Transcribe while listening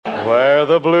Where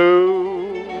the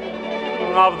blue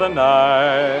of the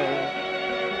night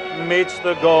meets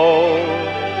the gold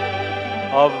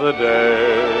of the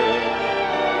day,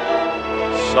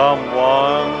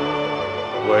 someone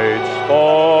waits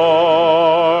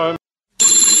for me.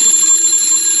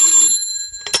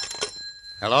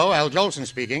 Hello, Al Jolson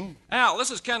speaking. Al, this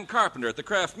is Ken Carpenter at the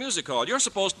Kraft Music Hall. You're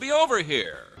supposed to be over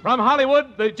here. From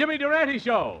Hollywood, the Jimmy Durante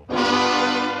Show.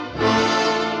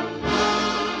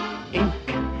 Ink,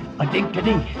 a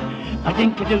dink-a-dee, a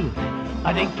dink-a-doo,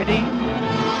 a dink-a-dee.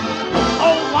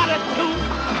 Oh, what a tune!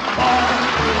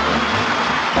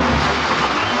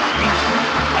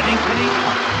 A dink-a-dee,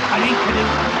 a dink-a-doo,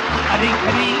 a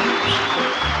dink-a-dee.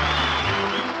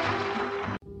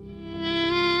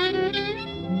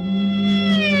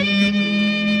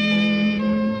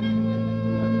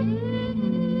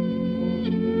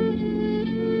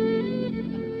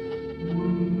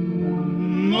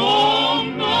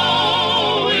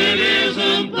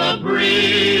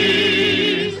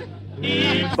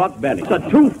 Buck Benny, the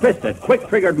two-fisted,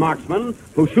 quick-triggered marksman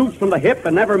who shoots from the hip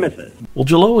and never misses. Well,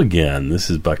 hello again. This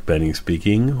is Buck Benny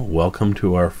speaking. Welcome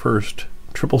to our first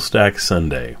Triple Stack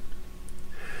Sunday.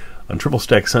 On Triple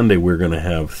Stack Sunday, we're going to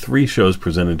have three shows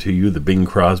presented to you: the Bing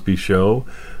Crosby Show,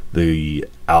 the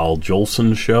Al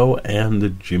Jolson Show, and the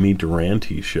Jimmy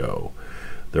Durante Show.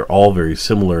 They're all very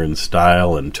similar in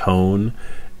style and tone,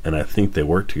 and I think they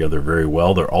work together very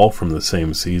well. They're all from the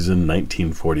same season,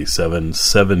 1947,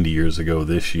 70 years ago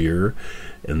this year,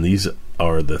 and these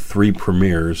are the three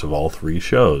premieres of all three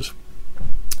shows.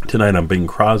 Tonight on Bing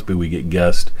Crosby, we get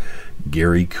guest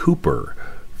Gary Cooper,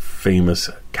 famous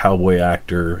cowboy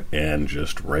actor and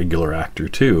just regular actor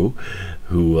too,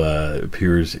 who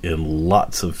appears in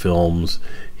lots of films.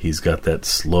 He's got that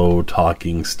slow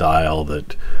talking style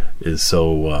that is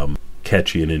so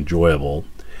catchy and enjoyable.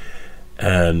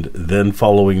 And then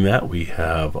following that, we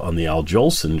have on the Al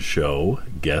Jolson Show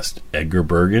guest Edgar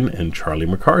Bergen and Charlie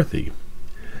McCarthy.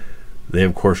 They,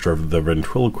 of course, are the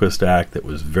ventriloquist act that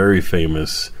was very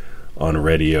famous on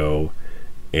radio.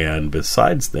 And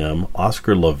besides them,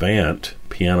 Oscar Levant,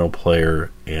 piano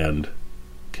player and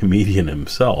comedian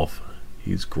himself,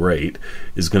 he's great,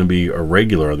 is going to be a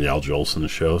regular on the Al Jolson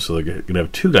Show. So they're going to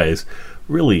have two guys.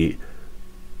 Really,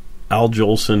 Al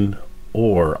Jolson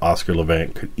or Oscar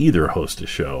Levant could either host a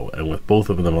show, and with both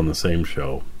of them on the same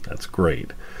show, that's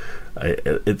great.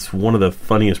 It's one of the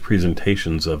funniest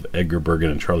presentations of Edgar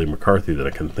Bergen and Charlie McCarthy that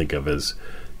I can think of as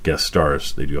guest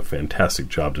stars. They do a fantastic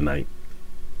job tonight.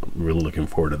 I'm really looking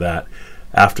forward to that.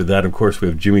 After that, of course, we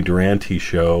have Jimmy Durante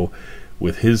Show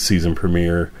with his season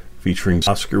premiere featuring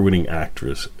Oscar-winning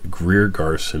actress Greer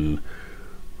Garson,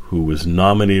 who was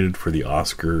nominated for the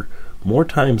Oscar more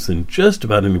times than just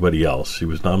about anybody else. She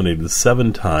was nominated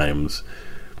 7 times.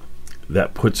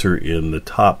 That puts her in the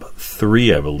top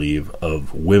 3, I believe,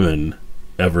 of women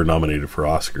ever nominated for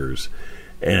Oscars.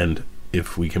 And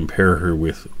if we compare her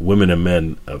with women and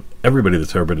men of everybody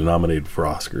that's ever been nominated for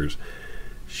Oscars,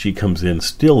 she comes in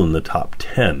still in the top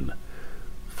 10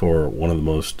 for one of the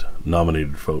most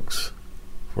nominated folks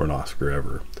for an Oscar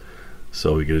ever.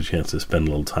 So we get a chance to spend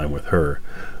a little time with her.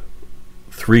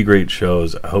 3 great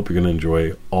shows. I hope you're going to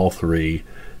enjoy all 3.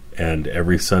 And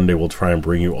every Sunday we'll try and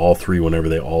bring you all 3 whenever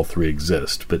they all 3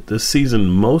 exist. But this season,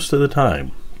 most of the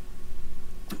time,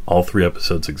 all 3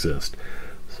 episodes exist.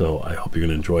 So I hope you're going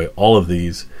to enjoy all of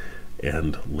these.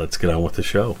 And let's get on with the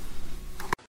show.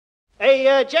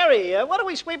 Hey, Jerry, what are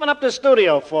we sweeping up the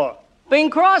studio for? Bing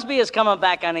Crosby is coming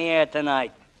back on the air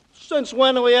tonight. Since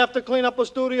when do we have to clean up a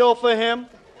studio for him?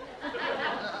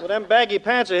 With them baggy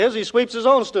pants of his, he sweeps his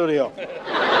own studio.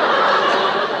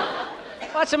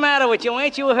 What's the matter with you?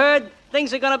 Ain't you heard?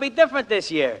 Things are going to be different this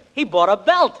year. He bought a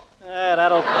belt.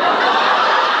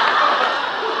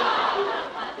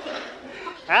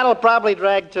 That'll probably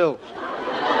drag, too.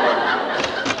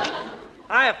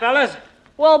 Hiya, fellas.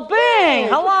 Well, Bing,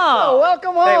 hello. Oh,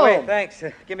 welcome home. Hey, wait, thanks.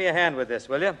 Give me a hand with this,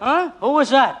 will you? Huh? Who was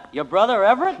that? Your brother,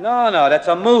 Everett? No, that's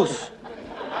a moose.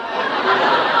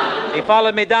 He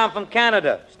followed me down from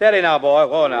Canada. Steady now, boy.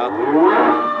 Whoa, now.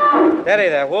 Steady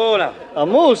there. Whoa, now. A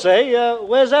moose, eh?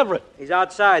 Where's Everett? He's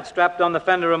outside, strapped on the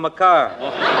fender of my car.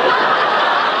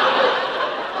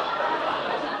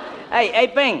 Hey,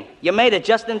 Bing, you made it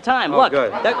just in time. Look.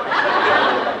 Good.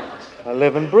 I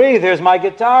live and breathe. Here's my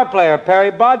guitar player,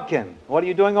 Perry Bodkin. What are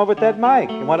you doing over at that mic?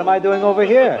 And what am I doing over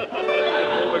here?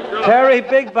 Perry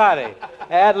Big Body.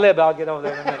 Ad lib, I'll get over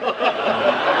there in a minute.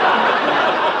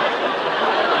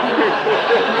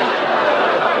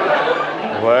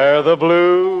 Where the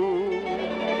blue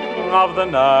of the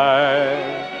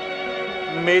night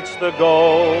meets the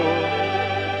gold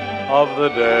of the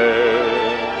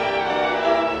day,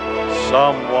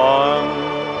 Someone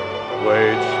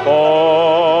waits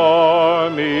for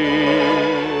me.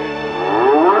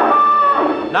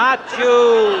 Not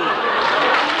you.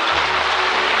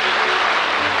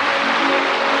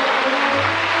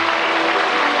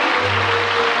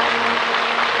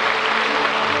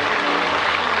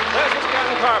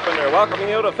 Carpenter welcoming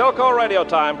you to Philco Radio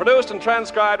Time, produced and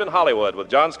transcribed in Hollywood with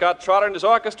John Scott Trotter and his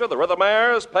orchestra, the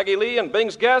Rhythmaires, Peggy Lee, and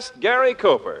Bing's guest, Gary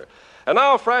Cooper. And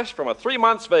now, fresh from a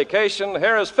 3-month vacation,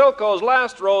 here is Philco's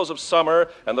last rose of summer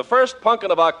and the first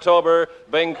punkin of October,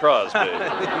 Bing Crosby.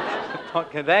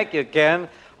 Thank you, Ken.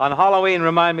 On Halloween,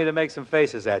 remind me to make some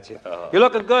faces at you. You're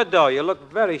looking good, though. You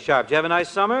look very sharp. Did you have a nice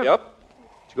summer? Yep.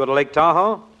 Did you go to Lake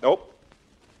Tahoe? Nope.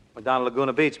 Or down to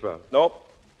Laguna Beach, bro? Nope.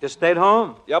 Just stayed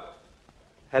home? Yep.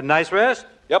 Had a nice rest?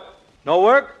 Yep. No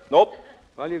work? Nope.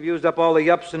 Well, you've used up all the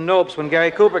yups and nopes. When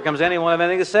Gary Cooper comes in, he won't have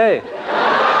anything to say.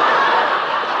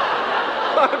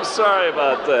 I'm sorry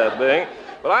about that, Bing.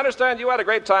 But I understand you had a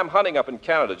great time hunting up in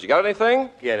Canada. Did you got anything?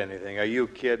 Get anything? Are you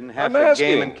kidding? Half I'm the asking.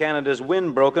 game in Canada's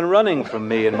wind broken running from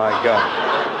me and my gun.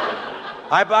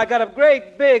 I got a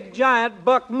great big giant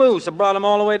buck moose. I brought him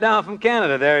all the way down from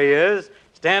Canada. There he is,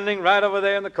 standing right over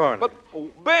there in the corner. But,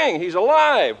 Bing, he's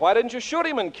alive. Why didn't you shoot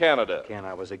him in Canada? Ken,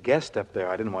 I was a guest up there.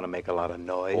 I didn't want to make a lot of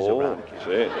noise around Canada.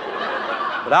 See.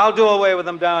 But I'll do away with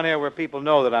them down here where people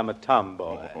know that I'm a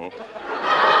tomboy.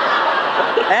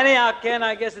 Anyhow, Ken,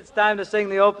 I guess it's time to sing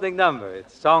the opening number.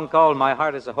 It's a song called My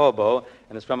Heart is a Hobo,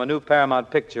 and it's from a new Paramount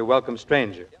picture, Welcome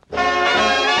Stranger.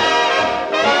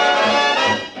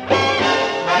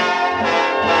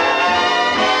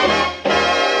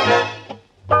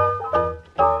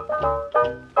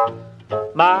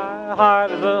 My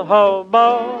heart is a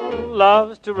hobo,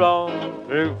 loves to roam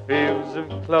through fields of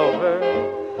clover,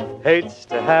 hates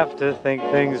to have to think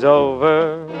things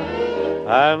over,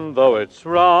 and though it's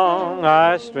wrong,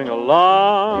 I string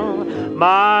along.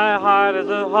 My heart is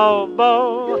a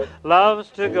hobo, loves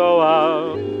to go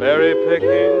out berry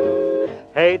picking,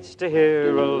 hates to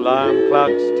hear alarm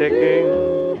clocks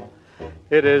ticking.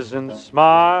 It isn't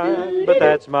smart, but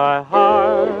that's my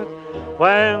heart.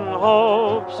 When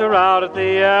hopes are out at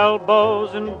the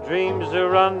elbows and dreams are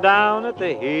run down at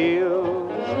the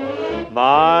heels,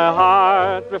 my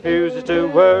heart refuses to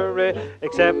worry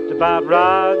except about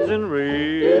rods and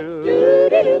reels.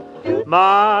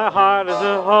 My heart is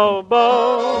a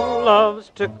hobo,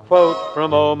 loves to quote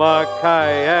from Omar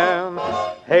Khayyam,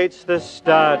 hates the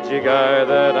stodgy guy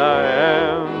that I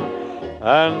am.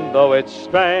 And though it's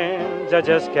strange, I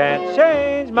just can't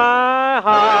change my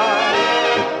heart.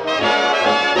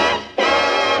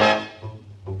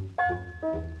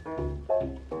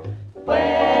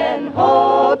 When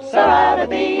hopes are out of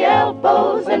the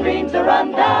elbows and dreams are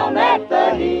run down at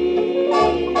the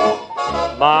heels,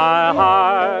 my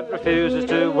heart refuses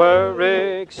to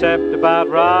worry except about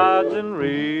rods and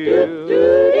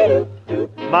reels.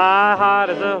 My heart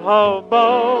is a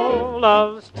hobo,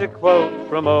 loves to quote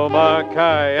from Omar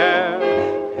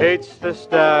Khayyam, hates the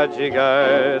stodgy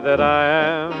guy that I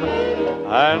am.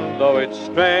 And though it's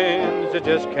strange, I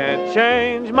just can't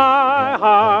change my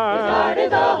heart. His heart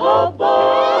is a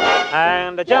hobo,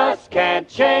 and I just can't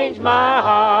change my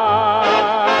heart.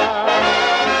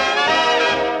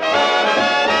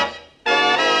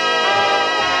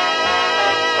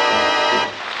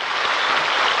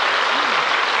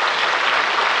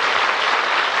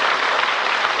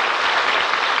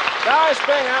 Nice,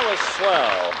 Bing, that was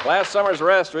swell. Last summer's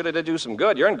rest really did you some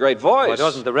good. You're in great voice. Well, it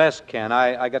wasn't the rest, Ken.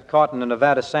 I got caught in a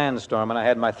Nevada sandstorm, and I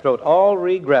had my throat all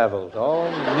re-graveled, all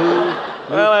new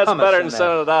Well, that's pumice better in than there.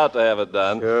 sending it out to have it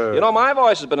done. Sure. You know, my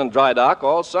voice has been in dry dock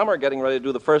all summer getting ready to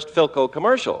do the first Philco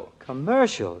commercial.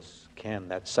 Commercials? Ken,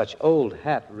 that's such old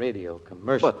hat radio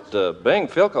commercials. But, Bing,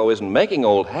 Philco isn't making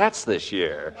old hats this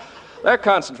year. They're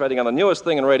concentrating on the newest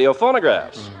thing in radio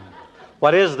phonographs.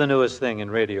 What is the newest thing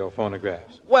in radio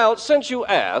phonographs? Well, since you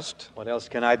asked... What else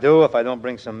can I do if I don't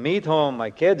bring some meat home? My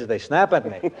kids, they snap at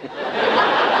me.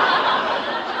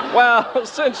 Well,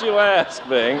 since you asked,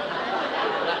 Bing...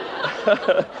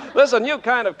 There's a new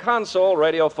kind of console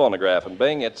radio phonograph, and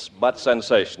Bing, it's but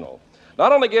sensational.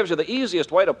 Not only gives you the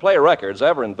easiest way to play records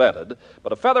ever invented,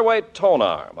 but a featherweight tone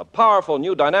arm, a powerful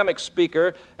new dynamic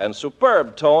speaker, and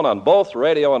superb tone on both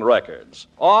radio and records.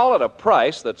 All at a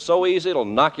price that's so easy it'll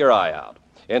knock your eye out.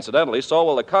 Incidentally, so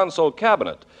will the console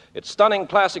cabinet. Its stunning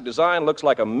classic design looks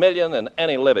like $1 million in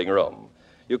any living room.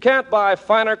 You can't buy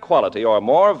finer quality or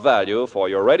more value for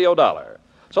your radio dollar.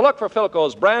 So look for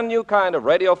Philco's brand new kind of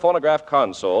radio phonograph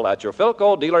console at your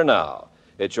Philco dealer now.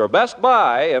 It's your best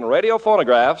buy in radio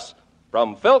phonographs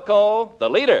from Philco, the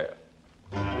leader.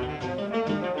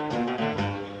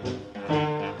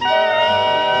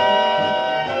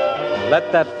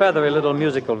 Let that feathery little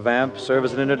musical vamp serve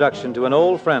as an introduction to an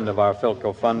old friend of our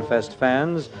Philco Fun Fest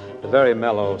fans, the very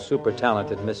mellow, super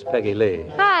talented Miss Peggy Lee.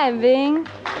 Hi, Bing.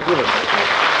 Peggy,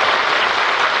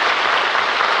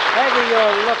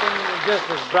 you're looking just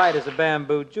as bright as a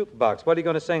bamboo jukebox. What are you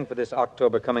going to sing for this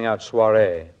October coming out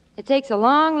soiree? It takes a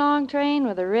long, long train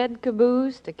with a red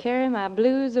caboose to carry my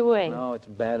blues away. No, it's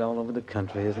bad all over the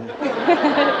country, isn't it?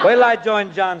 Wait till I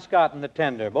join John Scott and the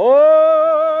Tender.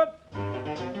 Boy!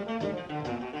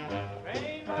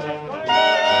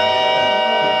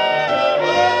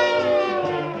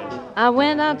 I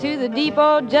went out to the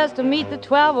depot just to meet the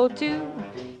 1202.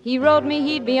 He wrote me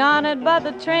he'd be honored, but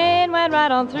the train went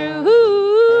right on through.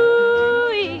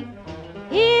 Ooh-wee.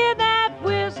 Hear that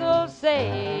whistle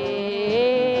say.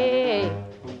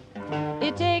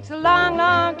 It takes a long,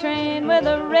 long train with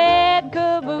a red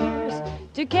caboose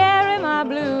to carry my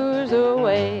blues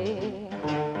away.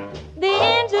 The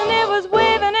engineer was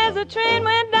waving as the train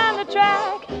went down the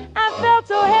track. I felt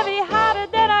so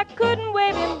heavy-hearted that I couldn't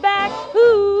wave him back.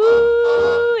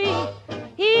 Ooh-wee.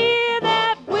 Hear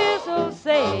that whistle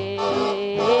say.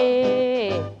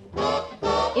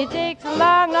 It takes a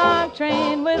long, long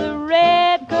train with a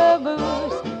red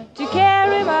caboose to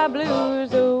carry my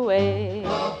blues away.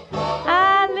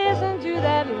 I listen to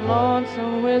that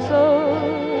lonesome whistle,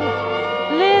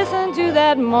 listen to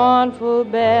that mournful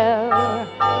bell.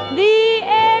 The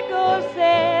echo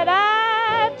said,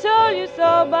 I told you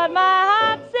so, but my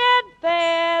heart said,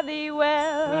 fare thee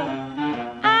well.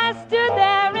 I stood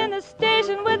there in the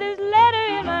station with his letter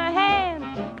in my hand,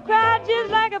 cried just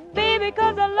like a baby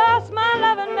 'cause I lost my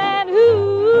loving man.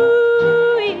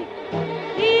 Ooh-wee.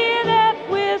 Hear that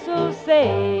whistle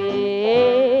say.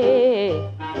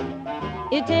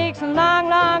 It takes a long,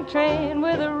 long train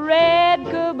with a red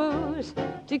caboose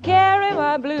to carry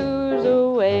my blues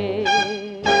away.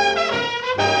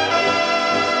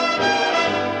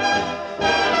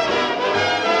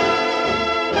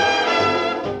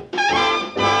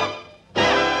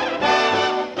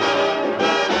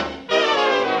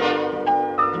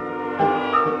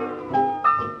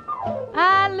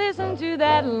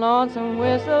 That lonesome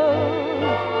whistle,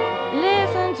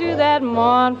 listen to that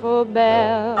mournful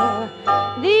bell.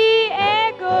 The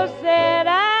echo said,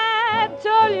 I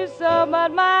told you so,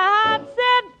 but my heart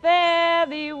said, fare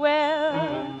thee well.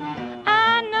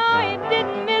 I know he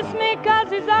didn't miss me 'cause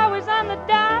he's always on the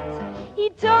dot. He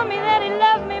told me that he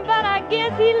loved me, but I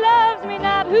guess he loves me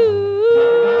not.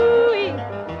 Hoo-wee.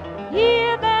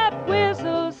 Hear that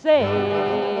whistle say.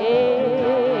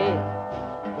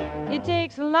 It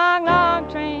takes a long, long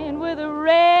train with a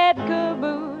red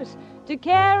caboose to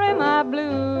carry my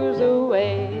blues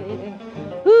away.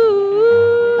 Ooh-wee,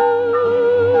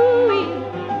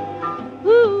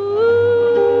 ooh-wee,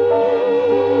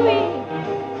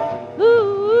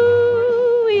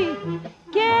 ooh-wee,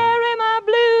 carry my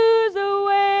blues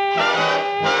away.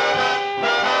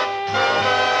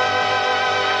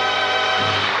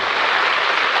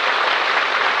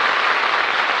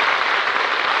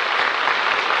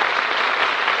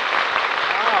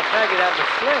 Peggy, that was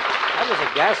slick. That was a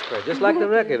gasper, just like the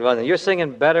record, wasn't it? You're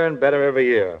singing better and better every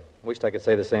year. Wished I could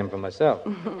say the same for myself.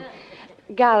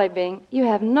 Golly, Bing, you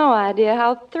have no idea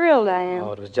how thrilled I am.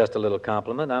 Oh, it was just a little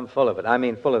compliment. I'm full of it. I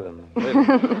mean, full of them. Really.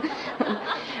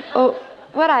 Oh,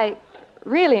 what I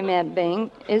really meant,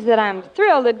 Bing, is that I'm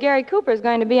thrilled that Gary Cooper is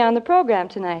going to be on the program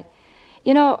tonight.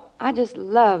 You know, I just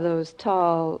love those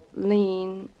tall,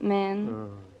 lean men.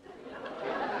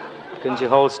 Couldn't you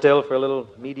hold still for a little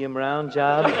medium round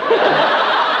job?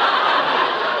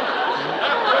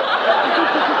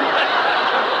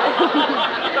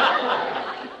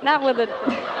 Not with a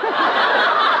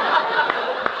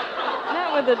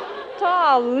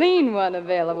tall, lean one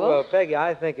available. Well, Peggy,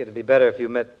 I think it'd be better if you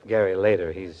met Gary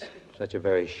later. He's such a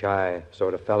very shy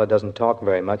sort of fella, doesn't talk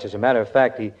very much. As a matter of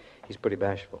fact, he's pretty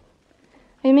bashful.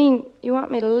 You mean you want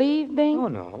me to leave, Bing? Oh,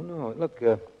 no. Look,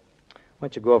 why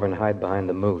don't you go over and hide behind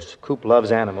the moose? Coop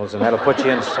loves animals, and that'll put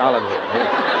you in solidly.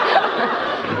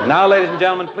 Now, ladies and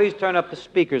gentlemen, please turn up the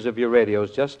speakers of your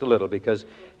radios just a little, because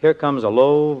here comes a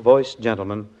low-voiced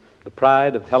gentleman, the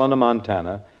pride of Helena,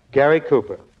 Montana, Gary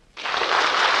Cooper.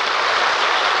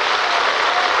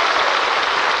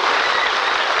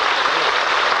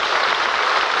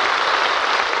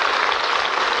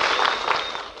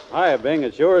 Hi, Bing.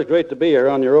 It's yours. Great to be here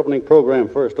on your opening program.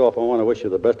 First off, I want to wish you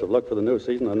the best of luck for the new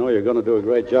season. I know you're going to do a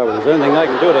great job. If there's anything I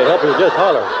can do to help you, just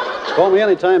holler. Call me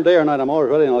any time, day or night. I'm always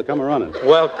ready, and I'll come a-running.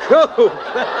 Well, Coop! Wait,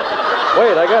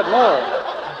 I got more.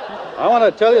 I want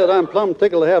to tell you that I'm plumb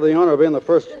tickled to have the honor of being the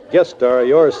first guest star of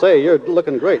yours. Say, you're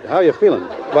looking great. How you feeling?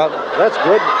 Well, That's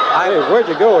good. Hey, where'd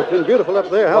you go? It's been beautiful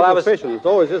up there. How's Well, I the was- fishing? It's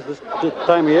always this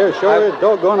time of year. Sure,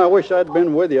 doggone, I wish I'd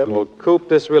been with you. Well, Coop,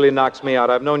 this really knocks me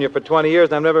out. I've known you for 20 years,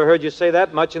 and I've never heard you say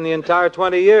that much in the entire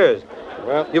 20 years.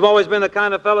 Well, You've always been the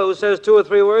kind of fellow who says 2 or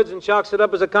 3 words and chalks it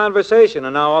up as a conversation,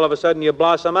 and now all of a sudden you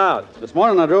blossom out. this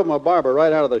morning I drove my barber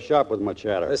right out of the shop with my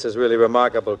chatter. This is really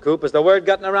remarkable, Coop. Has the word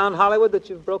gotten around Hollywood that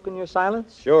you've broken your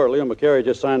silence? Sure, Leo McCary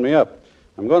just signed me up.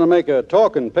 I'm going to make a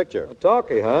talking picture. A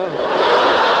talkie, huh?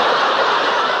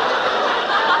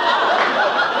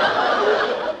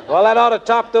 Well, that ought to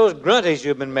top those grunties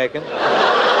you've been making.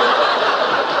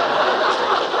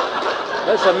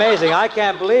 That's amazing. I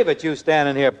can't believe it, you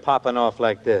standing here popping off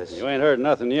like this. You ain't heard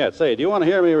nothing yet. Say, do you want to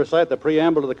hear me recite the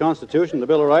preamble to the Constitution, the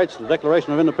Bill of Rights, the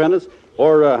Declaration of Independence,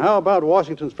 or how about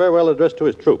Washington's farewell address to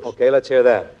his troops? Okay, let's hear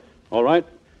that. All right.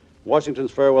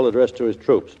 Washington's farewell address to his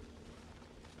troops.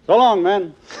 So long, men.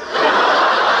 Is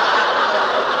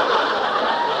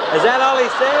that all he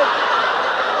said?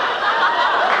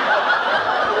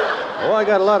 Oh, I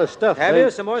got a lot of stuff. Have Dave.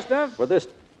 you? Some more stuff? Well, this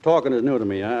talking is new to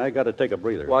me. I got to take a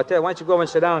breather. Well, I'll tell you, why don't you go over and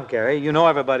sit down, Carrie? You know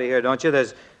everybody here, don't you?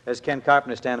 There's Ken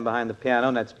Carpenter standing behind the piano,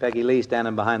 and that's Peggy Lee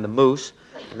standing behind the moose,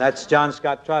 and that's John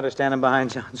Scott Trotter standing behind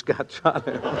John Scott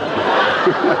Trotter.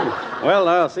 Well,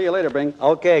 I'll see you later, Bing.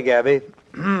 Okay, Gabby.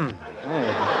 Hey.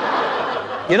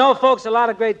 You know, folks, a lot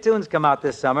of great tunes come out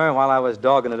this summer. While I was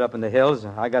dogging it up in the hills,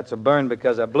 I got so burned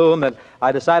because I blew them that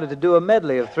I decided to do a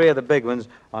medley of 3 of the big ones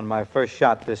on my first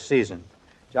shot this season.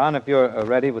 John, if you're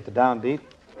ready with the downbeat.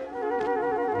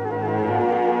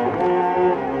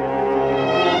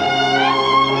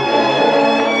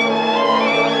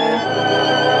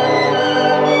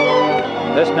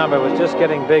 This number was just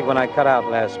getting big when I cut out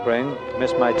last spring.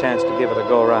 Missed my chance to give it a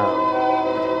go-round.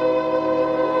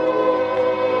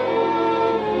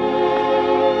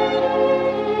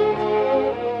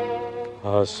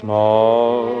 A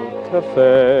small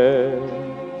cafe,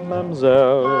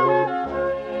 mademoiselle.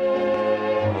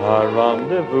 A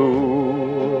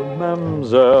rendezvous,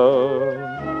 mademoiselle.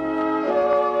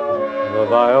 The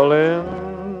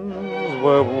violins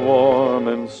were warm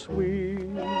and sweet,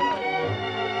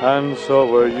 and so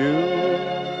were you,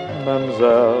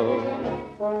 mademoiselle.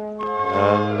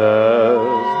 And as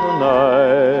the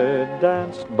night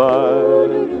danced by,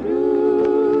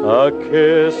 a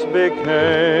kiss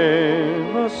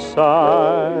became a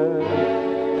sigh.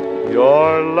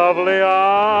 Your lovely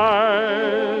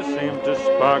eyes seemed to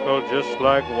sparkle just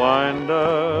like wine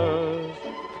does.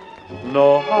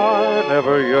 No heart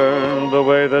ever yearned the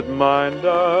way that mine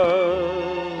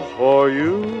does for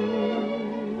you.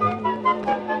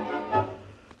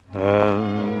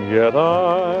 And yet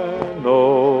I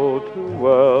know too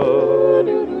well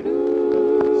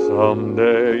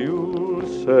someday you'll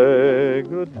say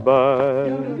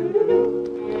goodbye.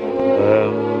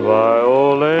 Then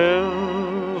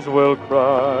violins will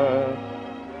cry,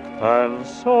 and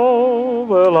so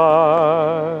will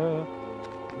I,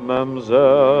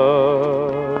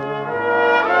 mademoiselle.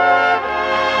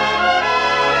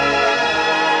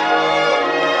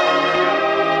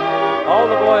 All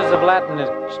the boys of Latin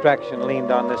extraction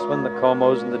leaned on this one, the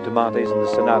Comos and the Dumontes and the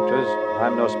Sinatras.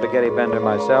 I'm no spaghetti bender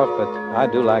myself, but I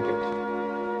do like it.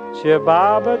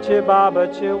 Chibaba, chibaba,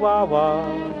 chihuahua,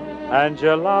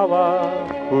 Angelawa,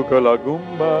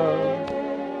 Kukalagumba.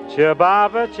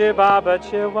 Chibaba, chibaba,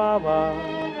 chihuahua,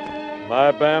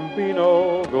 my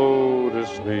bambino, go to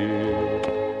sleep.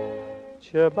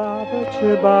 Chibaba,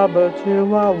 chibaba,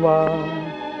 chihuahua,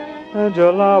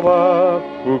 Angelawa,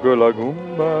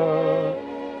 Kukalagumba.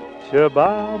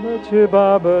 Chibaba,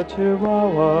 chibaba,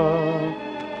 chihuahua,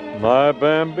 my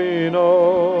bambino,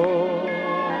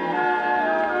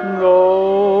 go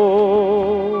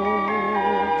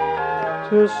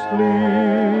to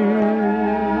sleep.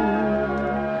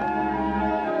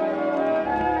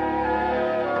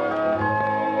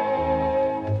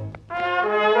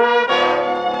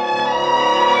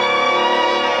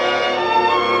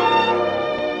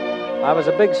 I was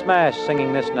a big smash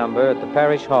singing this number at the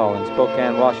Parish Hall in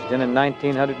Spokane, Washington in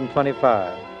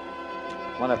 1925.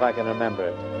 Wonder if I can remember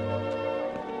it.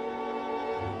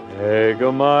 Take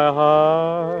my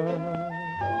heart,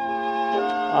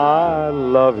 I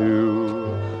love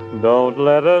you, don't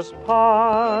let us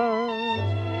part.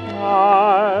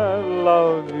 I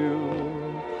love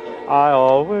you, I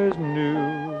always knew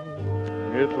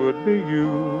it would be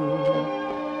you.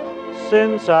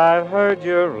 Since I've heard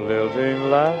your lilting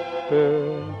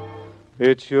laughter,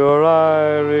 it's your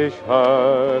Irish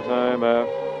heart I'm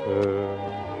after.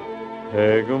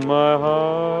 Take my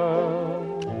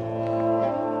heart,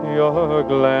 Your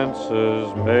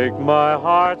glances make my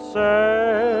heart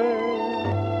say,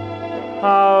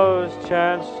 how's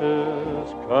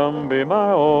chances, come be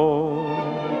my own.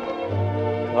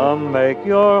 Come make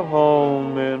your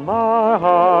home in my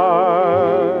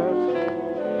heart.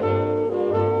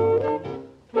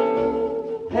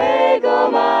 Hey,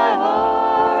 go my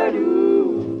heart,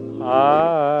 ooh.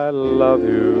 I love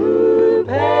you.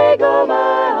 Hey, go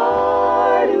my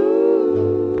heart,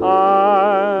 ooh.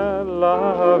 I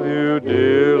love you,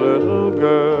 dear little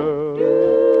girl.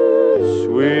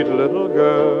 Sweet little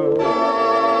girl.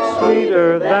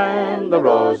 Sweeter than the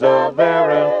rose of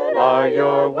Erin are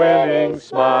your winning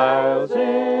smiles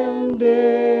endearing.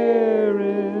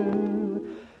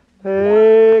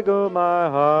 Hey, go my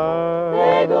heart.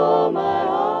 Hey, go my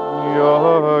heart.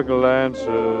 Your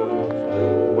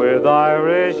glances with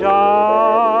Irish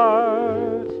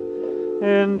heart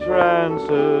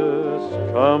entrances,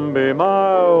 come be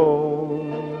my own.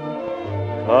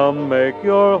 Come make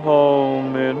your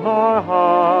home in my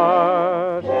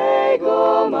heart. Hey,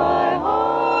 go my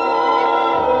heart.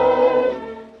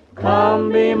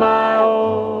 Come be my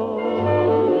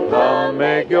own. Come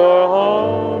make your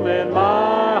home in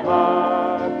my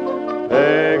heart.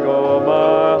 Hey, go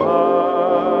my heart.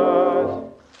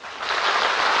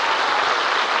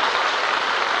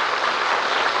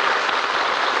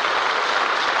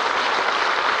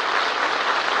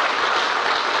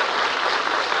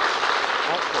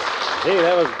 Gee,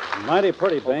 that was mighty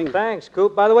pretty, Bing. Thanks,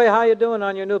 Coop. By the way, how you doing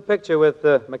on your new picture with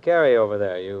McCary over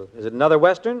there? Is it another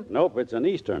Western? Nope, it's an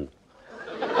Eastern.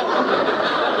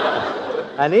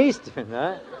 An Eastern,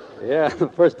 huh? Yeah, the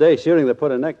first day shooting, they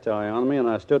put a necktie on me, and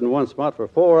I stood in one spot for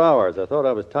 4 hours. I thought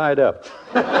I was tied up.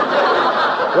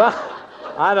 Well,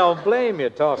 I don't blame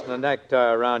you tossing a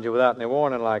necktie around you without any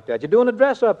warning like that. You're doing a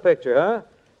dress-up picture, huh?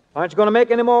 Aren't you going to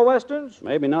make any more Westerns?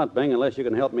 Maybe not, Bing, unless you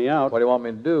can help me out. What do you want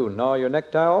me to do, gnaw your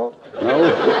necktie off? No.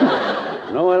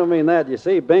 No, I don't mean that. You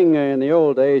see, Bing, in the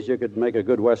old days, you could make a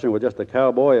good Western with just a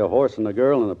cowboy, a horse, and a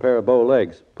girl, and a pair of bow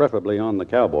legs, preferably on the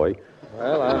cowboy.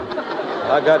 Well,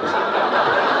 I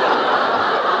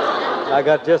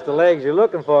got just the legs you're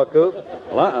looking for, Coop.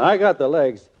 Well, I got the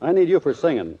legs. I need you for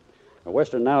singing. A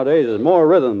Western nowadays is more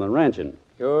rhythm than ranching.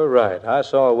 You're right. I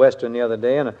saw a Western the other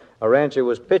day, and a rancher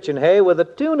was pitching hay with a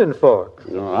tuning fork.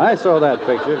 No, I saw that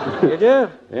picture. Did you?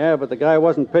 Yeah, but the guy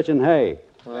wasn't pitching hay.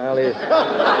 Well,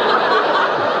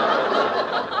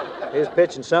 he's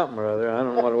pitching something or other. I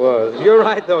don't know what it was. You're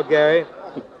right, though, Gary.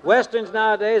 Westerns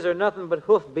nowadays are nothing but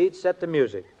hoof beats set to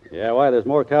music. Yeah, why, there's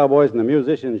more cowboys in the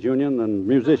Musicians Union than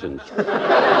musicians.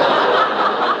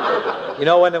 You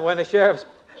know, when the sheriff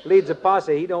leads a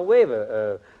posse, he don't wave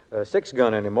a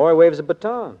six-gun anymore. He waves a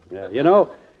baton. Yeah, you know,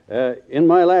 in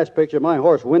my last picture, my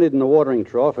horse whinnied in the watering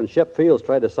trough, and Shep Fields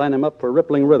tried to sign him up for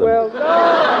Rippling Rhythm. Well,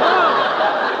 no.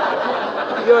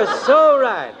 You're so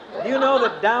right. Do you know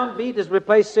that Downbeat has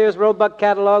replaced Sears Roebuck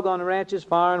catalog on the ranches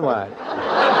far and wide?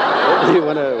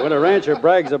 when a rancher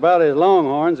brags about his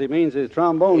longhorns, he means his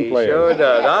trombone player. He sure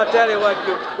does. I'll tell you what,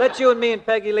 let you and me and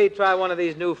Peggy Lee try one of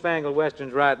these newfangled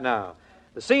Westerns right now.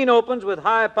 The scene opens with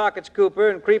High Pockets Cooper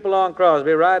and Creep Along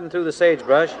Crosby riding through the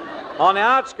sagebrush on the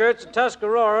outskirts of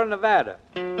Tuscarora, Nevada.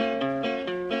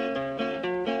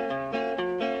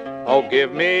 Oh,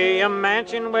 give me a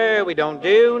mansion where we don't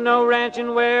do no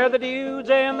ranching, where the dudes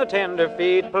and the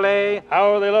tenderfeet play.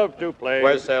 How they love to play.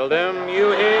 Where seldom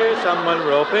you hear someone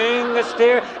roping a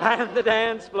steer, and the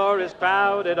dance floor is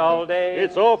crowded all day.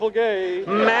 It's awful gay.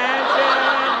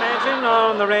 Mansion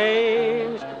on the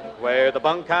range, where the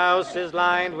bunkhouse is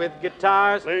lined with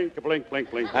guitars. Blink, blink, blink,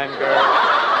 blink. And girls.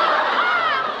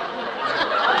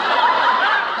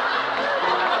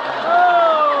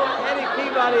 Oh, Eddie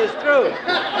Peabody is through.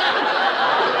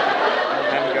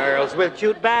 And girls with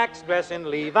cute backs dress in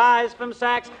Levi's from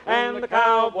Saks, and the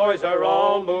cowboys are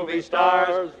all movie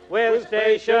stars with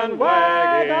station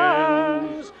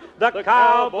wagons. The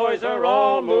cowboys are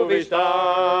all movie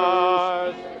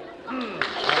stars.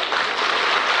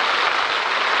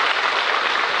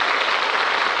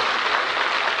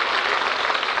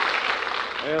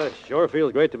 Well, it sure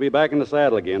feels great to be back in the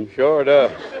saddle again. Sure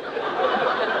does.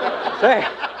 Say.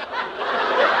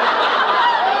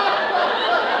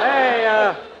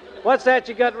 Hey, what's that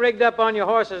you got rigged up on your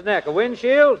horse's neck? A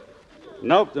windshield?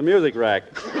 Nope, the music rack.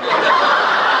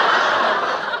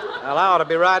 Well, I ought to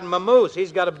be riding my moose.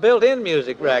 He's got a built-in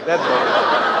music rack, that's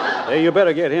all. Hey, you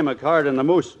better get him a card in the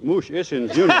Moose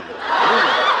Ishins Union.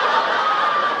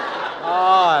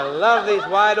 Oh, I love these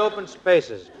wide-open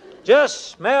spaces. Just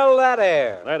smell that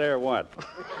air. That air what?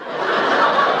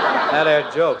 That air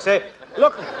joke. Say,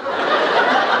 look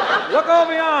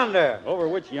over yonder. Over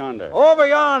which yonder? Over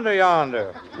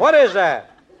yonder. What is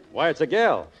that? Why, it's a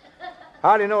gal.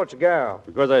 How do you know it's a gal?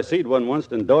 Because I seed one once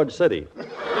in Dodge City.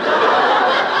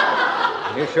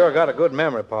 You sure got a good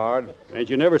memory, Pard. Ain't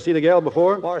you never seen a gal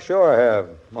before? Well, sure I have.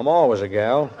 My ma was a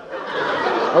gal.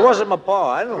 Or was it my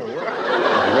pa? I don't know.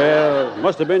 Well,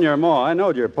 must have been your ma. I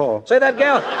knowed your pa. Say that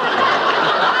gal.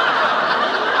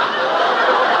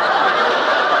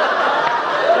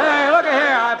 Hey, look at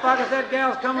here. I pocket that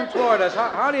gal's coming toward us.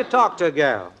 How do you talk to a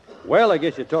gal? Well, I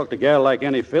guess you talk to a gal like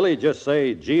any filly. Just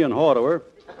say G and haw to her.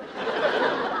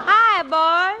 Hi,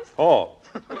 boys. Haw.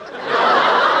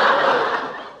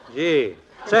 Gee.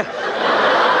 Say,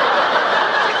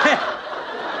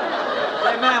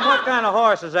 ma'am, what kind of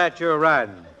horse is that you're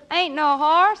riding? Ain't no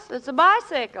horse. It's a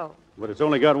bicycle. But it's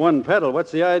only got one pedal.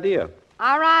 What's the idea?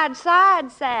 I ride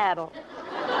side saddle.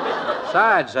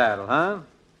 Side saddle, huh?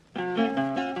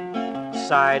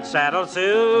 Side saddle,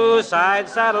 Sue, side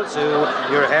saddle, Sue.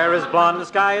 Your hair is blonde, the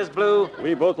sky is blue.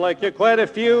 We both like you quite a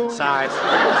few. Side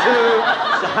saddle, Sue,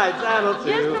 side saddle, Sue.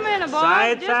 Just a minute, boy.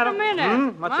 Side Just saddle. a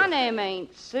minute. My name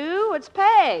ain't Sue, it's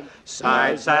Peg.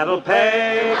 Side saddle,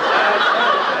 Peg, side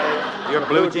saddle, Peg. Your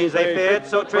blue jeans, they fit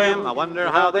so trim. I wonder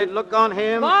how they'd look on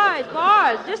him. Boys,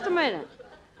 just a minute.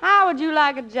 How would you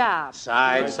like a job?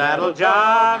 Side saddle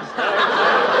job.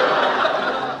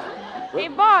 Hey,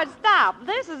 boys, stop.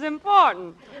 This is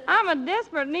important. I'm in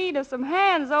desperate need of some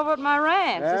hands over at my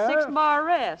ranch, Yeah? a 6-bar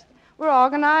rest. We're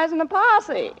organizing a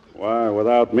posse. Why,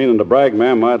 without meaning to brag,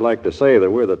 ma'am, I'd like to say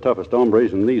that we're the toughest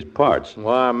hombres in these parts.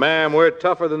 Why, ma'am, we're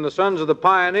tougher than the sons of the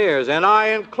pioneers, and I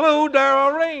include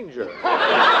Darrell Ranger.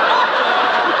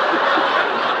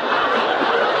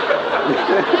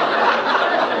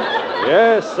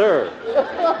 Yes, sir.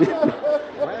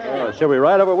 Shall we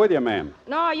ride over with you, ma'am?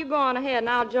 No, you go on ahead, and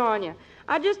I'll join you.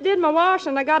 I just did my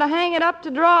washing. I got to hang it up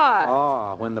to dry.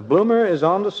 Ah, when the bloomer is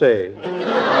on the sage. And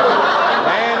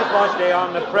it's wash day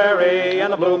on the prairie,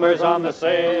 and the bloomer's on the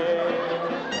sage.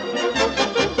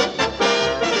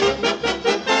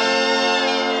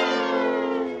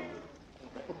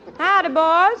 Howdy,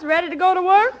 boys. Ready to go to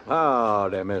work? Oh,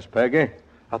 there, Miss Peggy.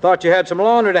 I thought you had some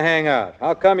laundry to hang out.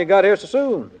 How come you got here so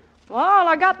soon? Well,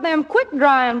 I got them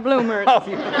quick-drying bloomers.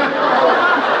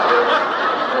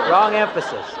 Wrong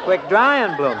emphasis. Quick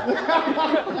drying bloomer.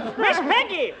 Miss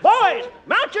Peggy, boys,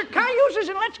 mount your cayuses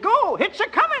and let's go. It's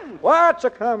a-coming. What's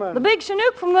a-coming? The big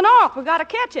Chinook from the north. We got to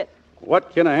catch it.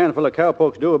 What can a handful of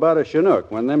cowpokes do about a Chinook?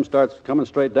 When them starts coming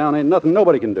straight down, ain't nothing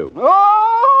nobody can do.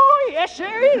 Oh, yes,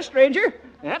 there is, stranger.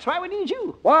 That's why we need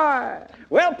you. Why?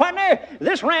 Well, partner,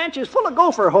 this ranch is full of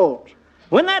gopher holes.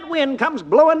 When that wind comes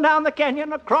blowing down the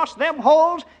canyon across them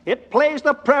holes, it plays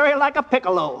the prairie like a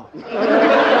piccolo.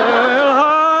 Well,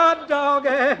 hot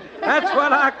doggy. That's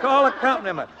what I call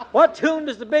accompaniment. What tune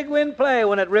does the big wind play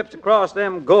when it rips across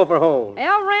them gopher holes?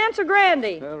 El Rancho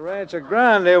Grande. El Rancho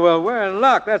Grande. Well, we're in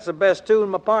luck. That's the best tune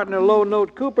my partner, Low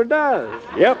Note Cooper, does.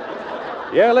 Yep.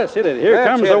 Yeah, let's hit it. Here Let's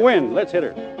comes hit the it. wind. Let's hit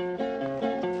her.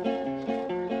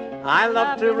 I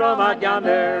love to roam out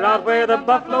yonder, out where the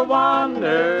buffalo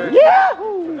wander.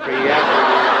 Yahoo! Free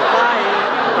after flying,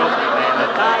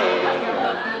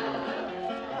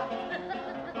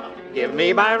 give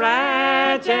me my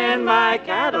ranch and my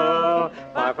cattle,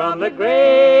 far from the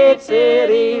great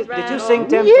cities. Did you sing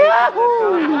Temptation?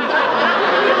 Yahoo!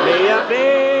 Give me a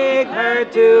big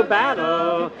herd to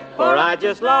battle, for I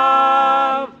just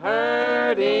love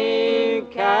herding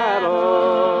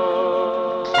cattle.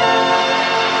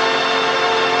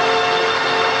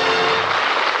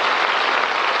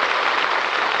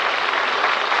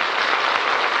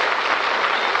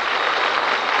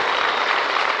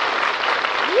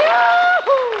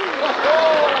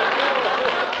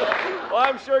 Well,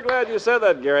 I'm sure glad you said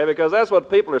that, Gary, because that's what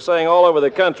people are saying all over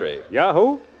the country.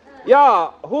 Yahoo? Yeah,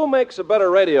 who makes a better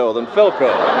radio than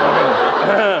Philco?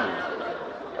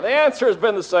 The answer has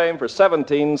been the same for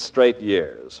 17 straight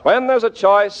years. When there's a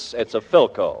choice, it's a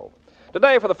Philco.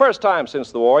 Today, for the first time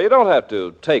since the war, you don't have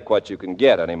to take what you can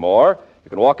get anymore. You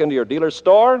can walk into your dealer's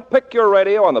store, pick your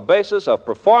radio on the basis of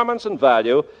performance and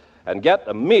value, and get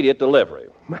immediate delivery.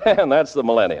 Man, that's the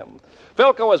millennium.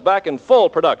 Philco is back in full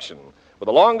production with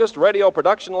the longest radio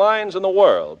production lines in the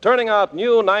world, turning out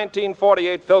new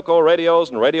 1948 Philco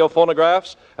radios and radio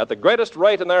phonographs at the greatest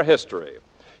rate in their history.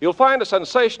 You'll find a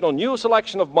sensational new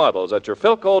selection of models at your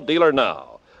Philco dealer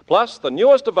now, plus the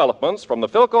newest developments from the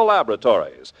Philco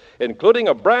laboratories, including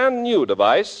a brand new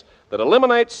device that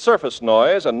eliminates surface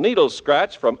noise and needle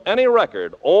scratch from any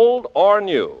record, old or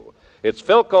new. It's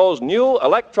Philco's new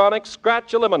electronic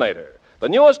scratch eliminator, the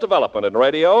newest development in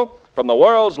radio from the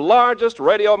world's largest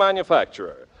radio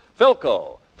manufacturer.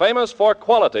 Philco, famous for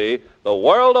quality the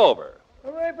world over.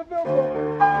 Hooray for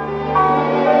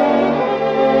Philco!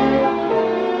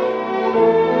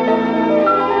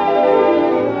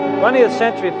 20th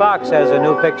Century Fox has a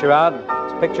new picture out.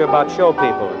 It's a picture about show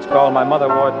people. It's called My Mother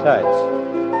Wore Tights.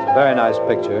 It's a very nice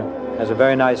picture. Has a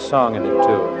very nice song in it,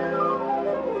 too.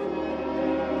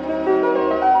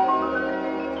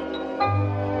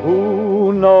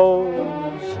 Who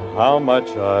knows how much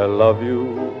I love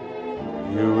you?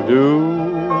 You do.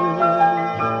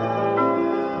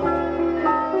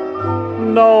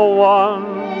 No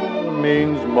one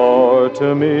means more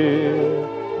to me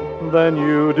than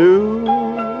you do.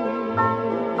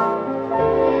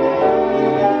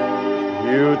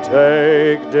 You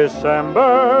take December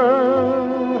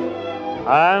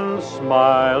and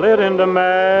smile it into May,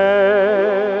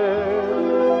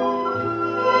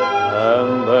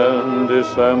 and then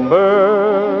December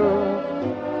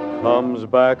comes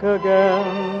back again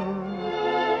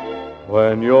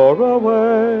when you're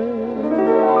away.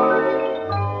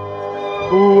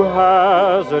 Who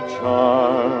has a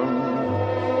charm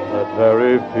that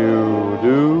very few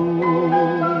do?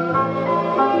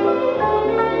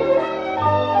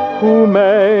 Who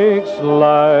makes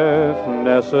life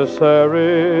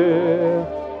necessary?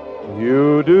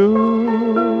 You do.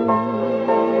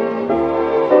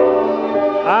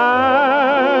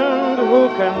 And who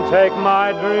can take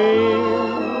my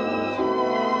dreams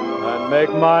and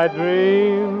make my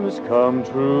dreams come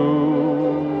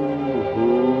true?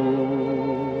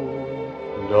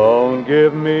 Don't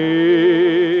give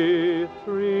me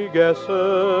three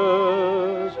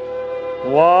guesses,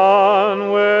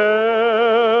 one will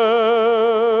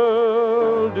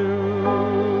do.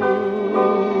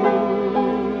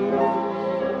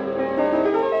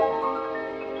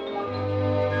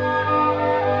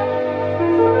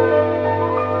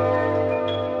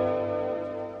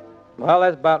 Well,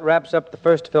 that about wraps up the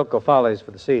first Philco Follies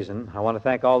for the season. I want to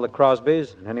thank all the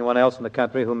Crosbys and anyone else in the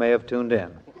country who may have tuned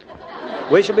in.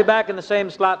 We shall be back in the same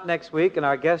slot next week, and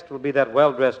our guest will be that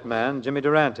well-dressed man, Jimmy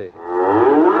Durante.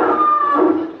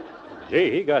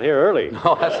 Gee, he got here early.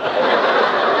 No,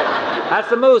 that's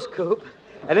the moose, Coop.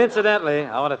 And incidentally,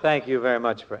 I want to thank you very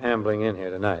much for ambling in here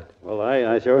tonight. Well,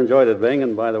 I sure enjoyed it, Bing,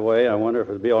 and by the way, I wonder if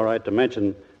it'd be all right to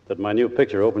mention that my new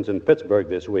picture opens in Pittsburgh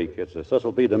this week. It's a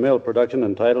Cecil B. DeMille production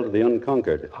entitled The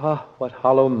Unconquered. Ah, what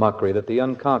hollow mockery that The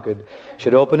Unconquered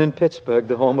should open in Pittsburgh,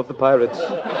 the home of the pirates.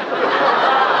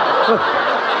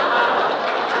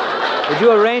 Did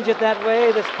you arrange it that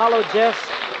way, this hollow jest?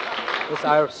 This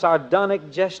our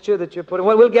sardonic gesture that you're putting?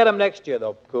 Well, we'll get them next year,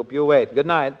 though, Coop. You wait. Good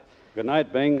night. Good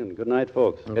night, Bing, and good night,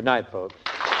 folks. And good night, folks.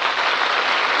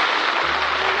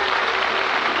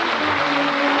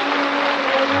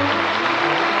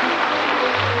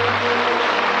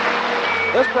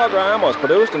 This program was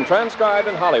produced and transcribed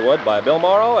in Hollywood by Bill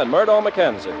Morrow and Murdo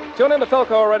McKenzie. Tune in to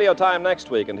Philco Radio Time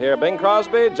next week and hear Bing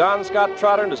Crosby, John Scott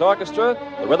Trotter and his orchestra,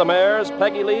 the Rhythmaires,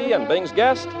 Peggy Lee, and Bing's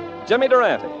guest, Jimmy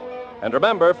Durante. And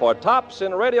remember, for tops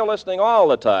in radio listening all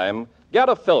the time, get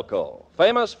a Philco,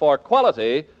 famous for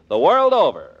quality the world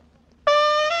over.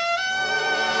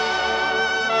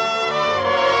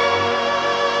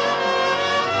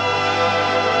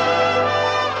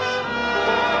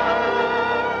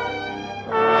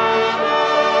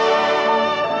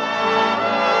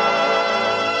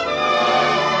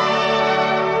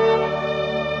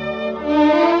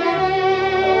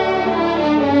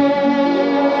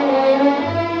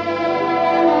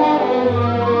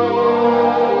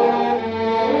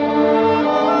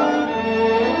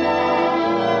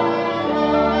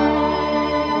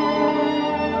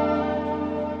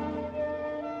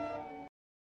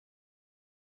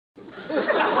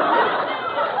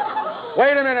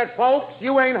 Wait a minute, folks.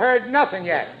 You ain't heard nothing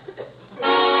yet.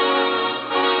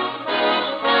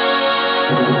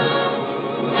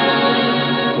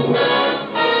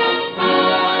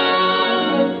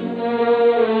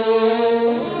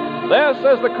 This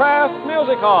is the Kraft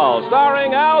Music Hall,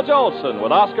 starring Al Jolson,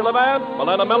 with Oscar Levant,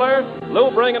 Melina Miller,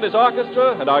 Lou Bring and his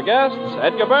orchestra, and our guests,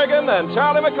 Edgar Bergen and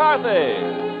Charlie McCarthy.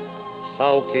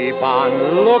 So keep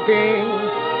on looking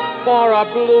for a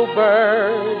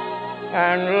bluebird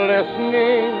and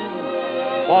listening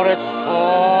for its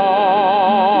song.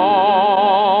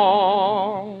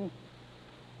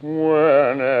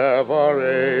 Whenever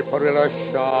April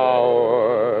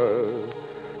showers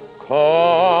come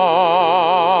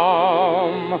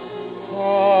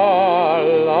along.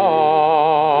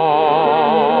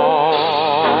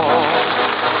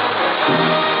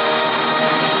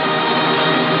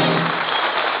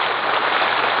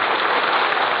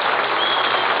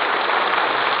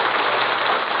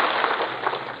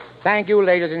 Thank you,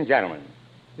 ladies and gentlemen.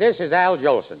 This is Al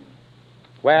Jolson.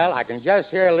 Well, I can just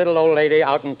hear a little old lady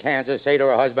out in Kansas say to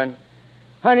her husband,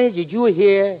 "Honey, did you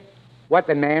hear what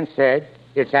the man said?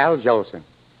 It's Al Jolson."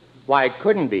 Why, it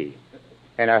couldn't be.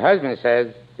 And her husband says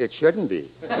it shouldn't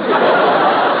be.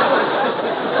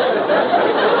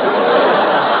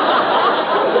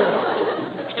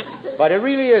 But it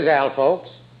really is, Al, folks,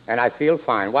 and I feel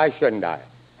fine. Why shouldn't I?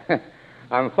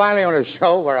 I'm finally on a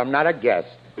show where I'm not a guest.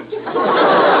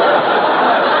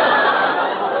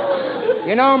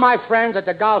 You know, my friends at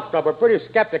the golf club were pretty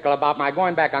skeptical about my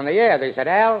going back on the air. They said,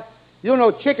 Al, you're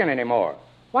no chicken anymore.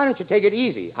 Why don't you take it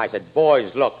easy? I said,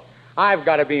 boys, look, I've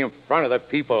got to be in front of the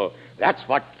people. That's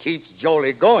what keeps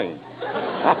Jolie going.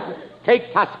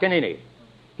 Take Toscanini.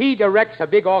 He directs a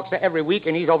big orchestra every week,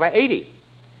 and he's over 80.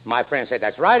 My friend said,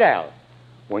 that's right, Al.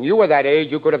 When you were that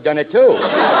age, you could have done it, too.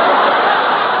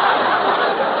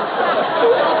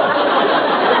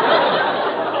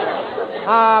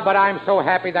 But I'm so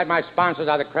happy that my sponsors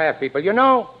are the Kraft people. You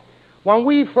know, when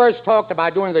we first talked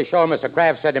about doing the show, Mr.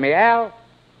 Kraft said to me, Al,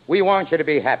 we want you to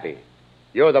be happy.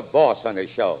 You're the boss on the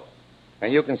show,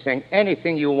 and you can sing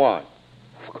anything you want.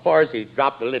 Of course, he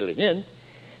dropped a little hint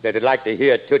that he'd like to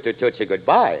hear Tootsie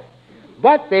Goodbye.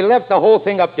 But they left the whole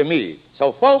thing up to me.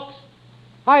 So, folks,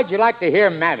 how'd you like to hear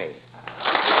Mammy?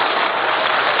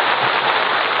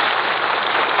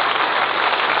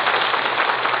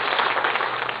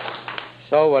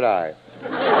 So would I.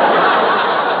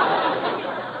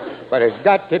 But it's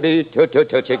got to be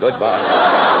Tootsie Goodbye.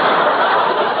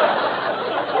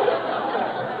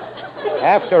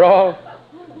 After all,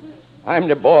 I'm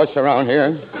the boss around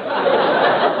here.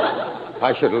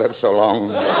 I should live so long.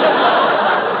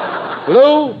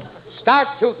 Lou,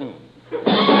 start tooting.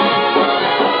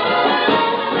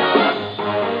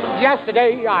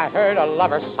 Yesterday I heard a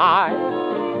lover sigh.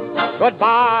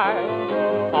 Goodbye,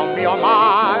 oh me, oh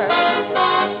my.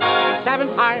 7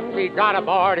 times he got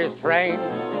aboard his train,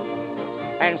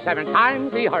 and 7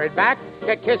 times he hurried back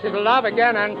to kiss his love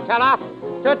again and tell off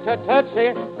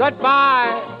Tootsie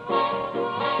Goodbye.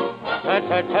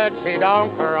 Tootsie,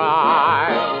 don't cry.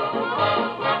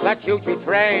 The choo-choo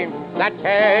train that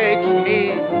takes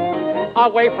me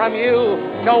away from you,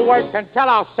 no words can tell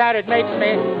how sad it makes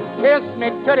me. Kiss me,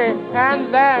 Tootie,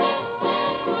 and then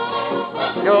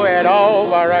do it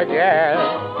over again.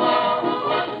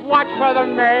 Watch for the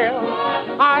mail,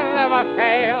 I'll never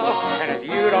fail. And if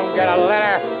you don't get a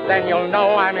letter, then you'll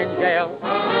know I'm in jail.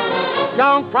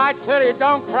 Don't cry, Tootie,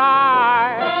 don't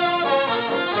cry.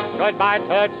 Goodbye,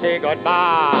 Tootsie,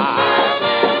 goodbye.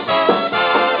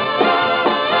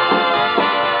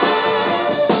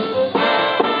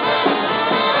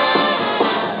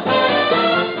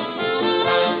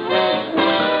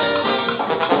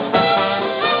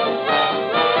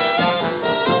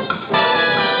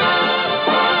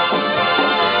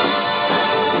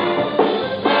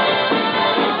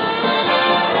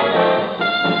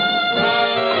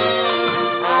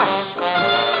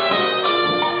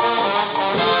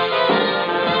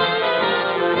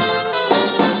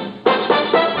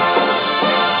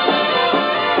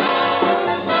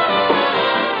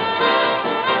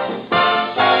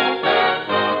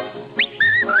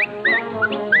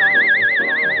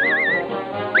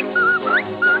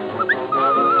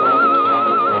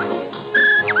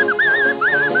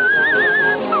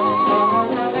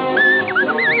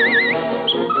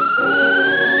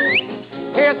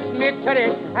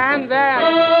 And then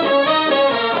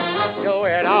do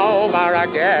it over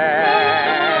again.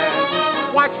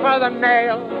 Watch for the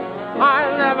mail,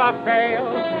 I'll never fail.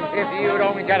 If you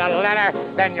don't get a letter,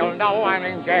 then you'll know I'm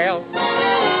in jail.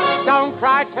 Don't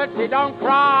cry, Tootsie, don't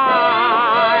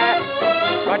cry.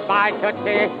 Goodbye,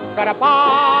 Tootsie,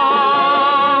 goodbye.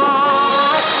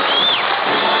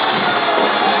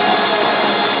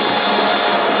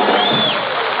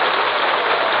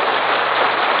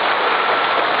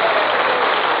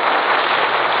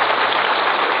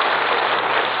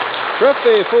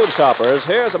 Thrifty food shoppers,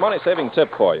 here's a money-saving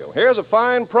tip for you. Here's a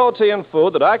fine protein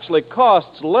food that actually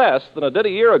costs less than it did a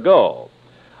year ago.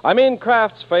 I mean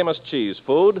Kraft's famous cheese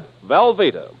food,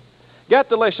 Velveeta. Get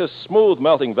delicious,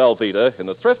 smooth-melting Velveeta in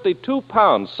the thrifty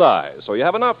 2-pound size, so you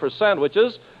have enough for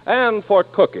sandwiches and for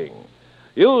cooking.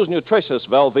 Use nutritious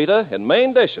Velveeta in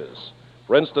main dishes.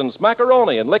 For instance,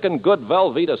 macaroni in lickin' good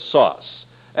Velveeta sauce,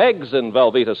 eggs in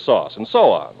Velveeta sauce, and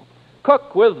so on.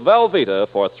 Cook with Velveeta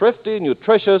for thrifty,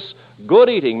 nutritious,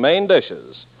 good-eating main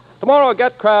dishes. Tomorrow,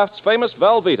 get Kraft's famous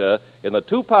Velveeta in the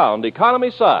 2-pound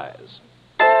economy size.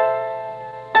 Wait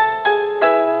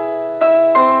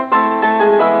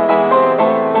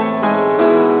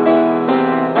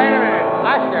a minute.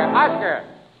 Oscar.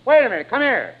 Wait a minute. Come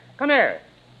here.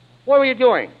 What were you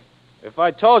doing? If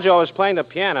I told you I was playing the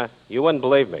piano, you wouldn't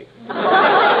believe me.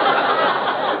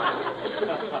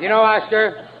 You know,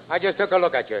 Oscar, I just took a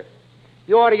look at you.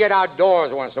 You ought to get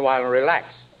outdoors once in a while and relax.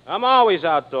 I'm always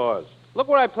outdoors. Look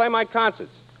where I play my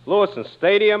concerts. Lewiston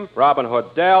Stadium, Robin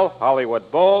Hood Dell,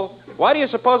 Hollywood Bowl. Why do you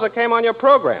suppose I came on your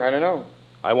program? I don't know.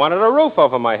 I wanted a roof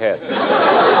over my head.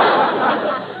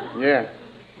 Yeah.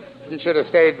 You should have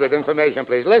stayed with information,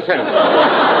 please. Listen.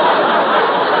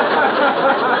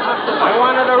 I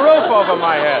wanted a roof over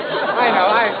my head. I know.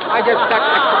 I just stuck.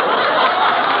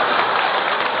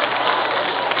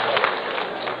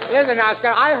 Listen,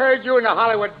 Oscar, I heard you in the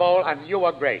Hollywood Bowl, and you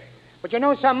were great. But you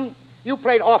know something? You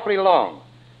played awfully long.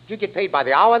 Did you get paid by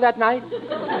the hour that night?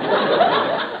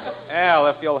 Al,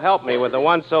 if you'll help me with the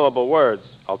one-syllable words,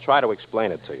 I'll try to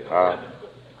explain it to you.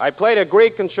 I played a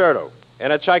Grieg concerto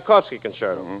and a Tchaikovsky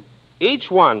concerto. Mm-hmm. Each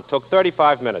one took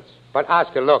 35 minutes. But,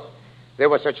 Oscar, look, there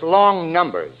were such long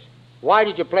numbers. Why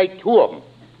did you play two of them?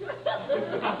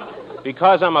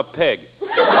 Because I'm a pig.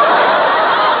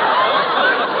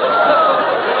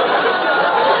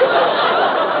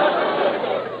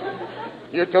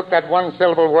 You took that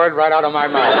one-syllable word right out of my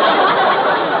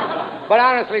mouth. But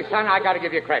honestly, son, I got to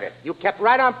give you credit. You kept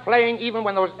right on playing even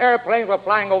when those airplanes were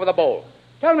flying over the bowl.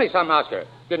 Tell me something, Oscar.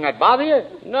 Didn't that bother you?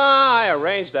 No, I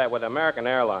arranged that with American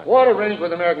Airlines. What arranged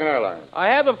with American Airlines? I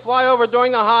had to fly over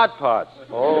during the hard parts.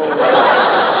 Oh.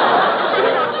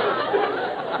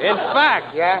 In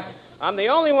fact, yeah? I'm the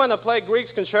only one that played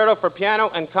Grieg's concerto for piano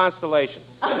and Constellation.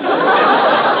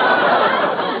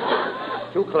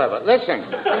 Too clever. Listen.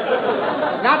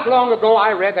 Not long ago,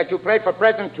 I read that you played for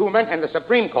President Truman and the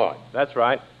Supreme Court. That's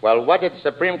right. Well, what did the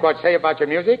Supreme Court say about your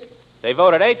music? They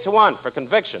voted 8-1 for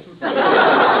conviction.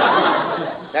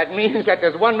 That means that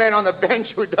there's one man on the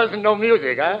bench who doesn't know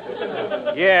music, huh?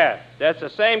 Yeah, that's the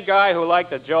same guy who liked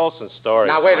the Jolson story.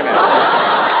 Now, wait a minute. Wait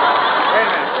a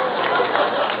minute.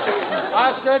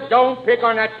 Oscar, don't pick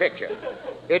on that picture.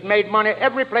 It made money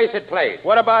every place it played.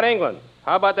 What about England?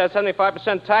 How about that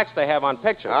 75% tax they have on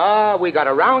pictures? Ah, we got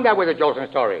around that with the Jolson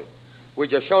story. We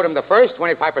just showed him the first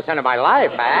 25% of my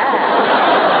life,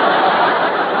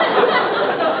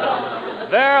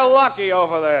 They're lucky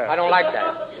over there. I don't like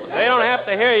that. They don't have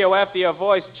to hear you after your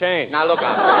voice changed. Now, look,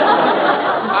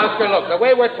 Oscar, look, the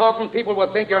way we're talking, people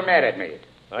will think you're mad at me.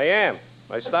 I am.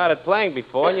 I started playing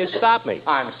before, and you stopped me.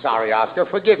 I'm sorry, Oscar.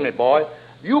 Forgive me, boy.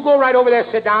 You go right over there,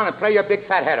 sit down, and play your big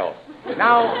fat head off.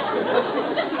 Now...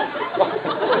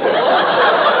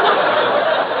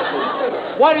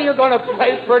 What are you going to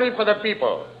play pretty for the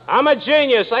people? I'm a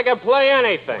genius. I can play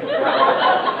anything.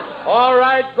 All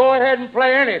right, go ahead and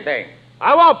play anything.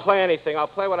 I won't play anything. I'll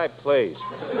play what I please.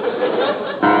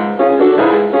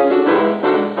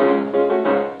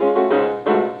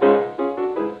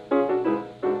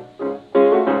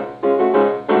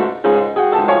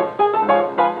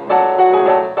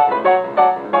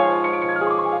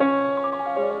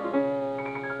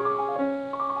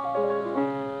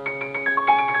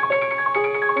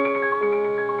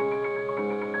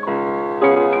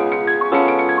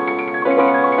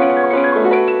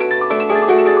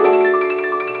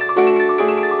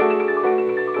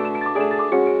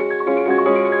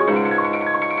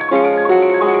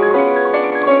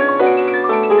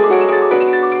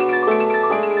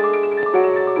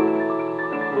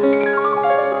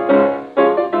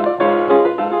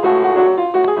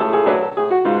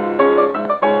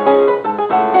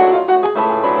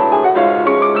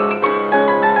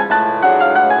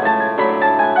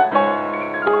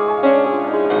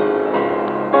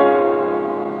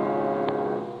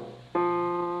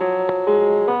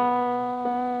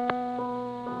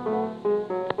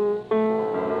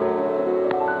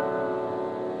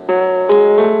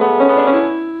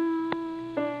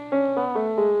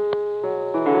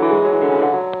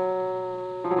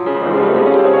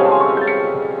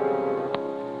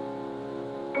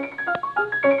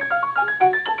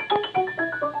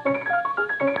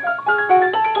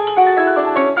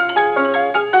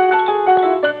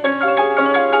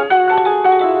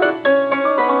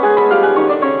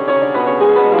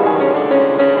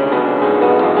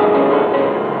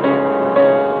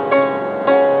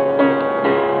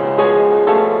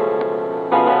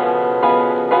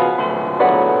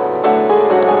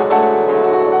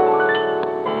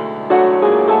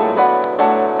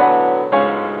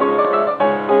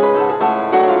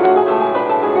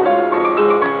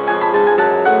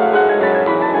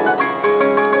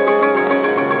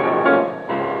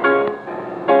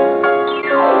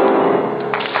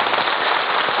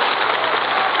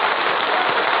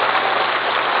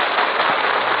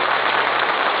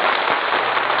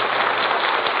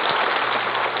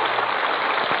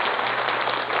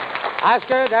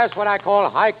 Oscar, that's what I call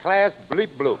high-class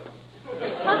bleep-bloop.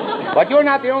 But you're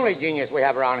not the only genius we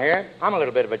have around here. I'm a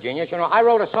little bit of a genius. You know, I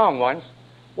wrote a song once.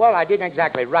 Well, I didn't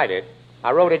exactly write it.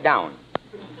 I wrote it down.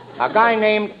 A guy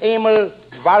named Emil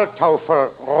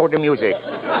Waldteufel wrote the music.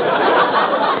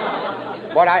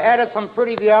 But I added some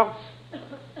pretty words,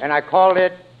 and I called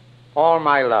it All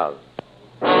My Love.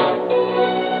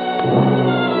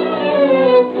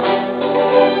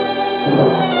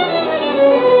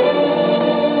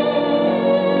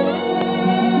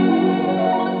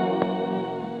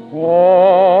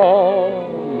 All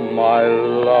my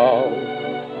love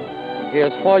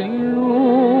is for you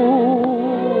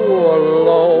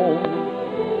alone.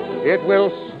 It will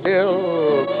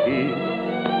still keep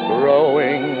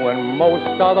growing when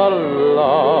most other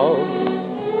loves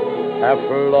have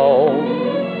flown.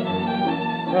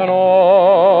 And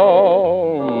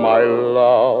all my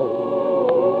love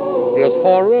is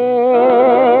forever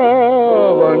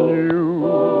new.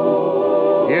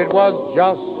 It was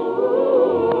just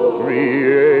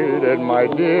created, my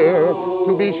dear,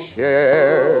 to be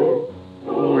shared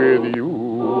with you.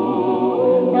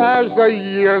 As the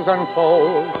years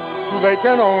unfold, they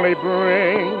can only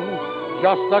bring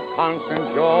just the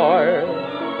constant joy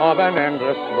of an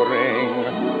endless spring.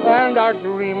 And our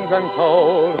dreams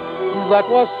untold that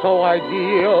was so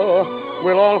ideal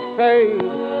will all fade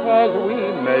as we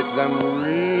make them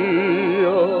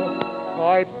real.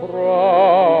 I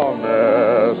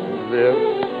promise this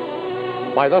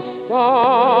by the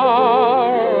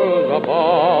stars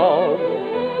above,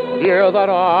 dear, that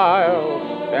I'll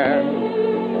spend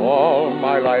all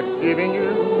my life giving you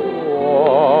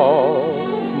all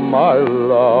my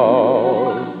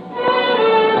love.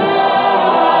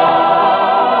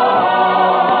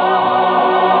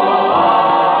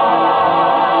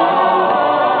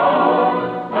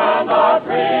 And our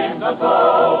dreams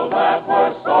untold that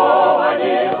were so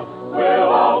ideal will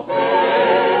all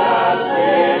fade as we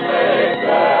make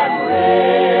them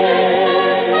real.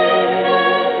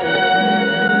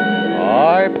 I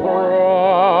promise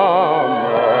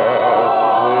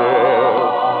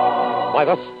by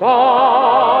the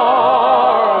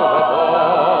stars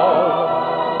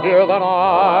above, dear, that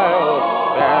I'll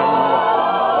spend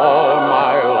all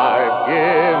my life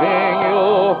giving you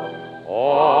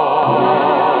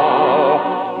all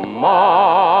my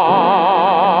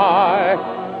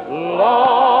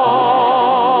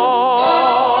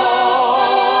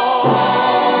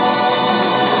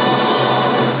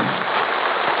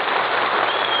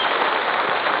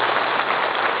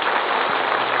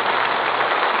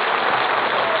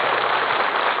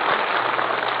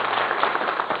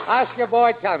Oscar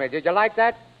Boyd, tell me, did you like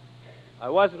that? I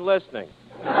wasn't listening.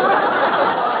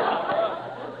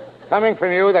 Coming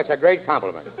from you, that's a great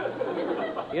compliment.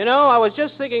 You know, I was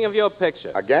just thinking of your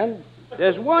picture. Again?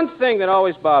 There's one thing that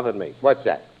always bothered me. What's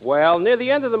that? Well, near the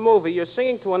end of the movie, you're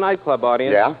singing to a nightclub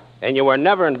audience. Yeah? And you were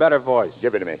never in better voice.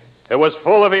 Give it to me. It was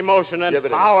full of emotion and Give it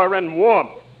to me. power and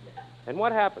warmth. And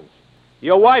what happens?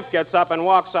 Your wife gets up and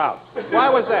walks out. Why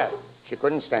was that? She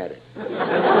couldn't stand it.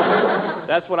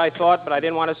 That's what I thought, but I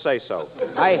didn't want to say so.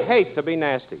 I hate to be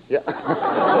nasty. Yeah.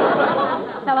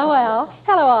 Hello, Al.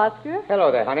 Hello, Oscar.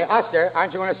 Hello there, honey. Oscar,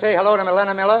 aren't you going to say hello to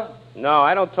Milena Miller? No,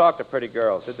 I don't talk to pretty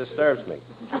girls. It disturbs me.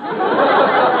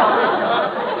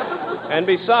 And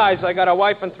besides, I got a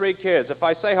wife and 3 kids. If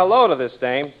I say hello to this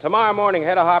dame, tomorrow morning,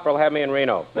 Hedda Hopper will have me in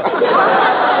Reno.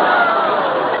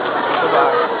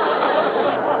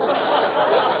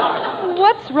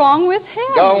 What's wrong with him?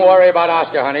 Don't worry about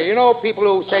Oscar, honey. You know people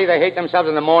who say they hate themselves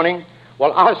in the morning?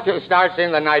 Well, Oscar starts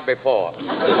in the night before.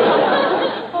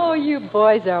 Oh, you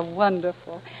boys are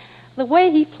wonderful. The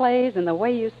way he plays and the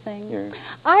way you sing. Yeah.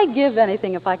 I'd give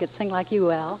anything if I could sing like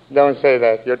you, Al. Don't say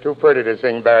that. You're too pretty to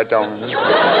sing baritone.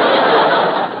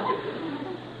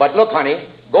 But look, honey,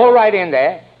 go right in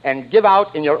there and give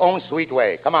out in your own sweet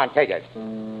way. Come on, take it.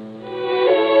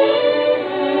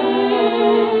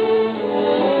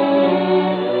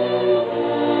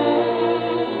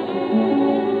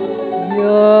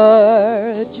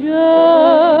 You're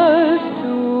just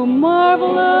too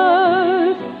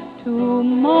marvelous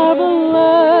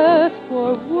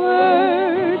for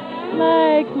words,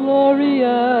 like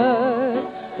glorious,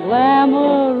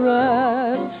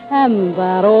 glamorous, and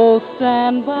that old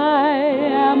standby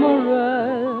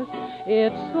amorous.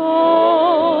 It's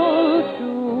all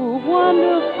too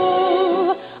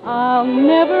wonderful. I'll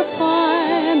never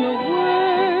find the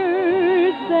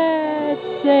words that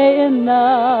say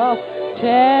enough,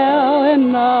 tell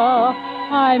enough.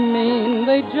 I mean,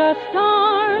 they just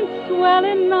aren't swell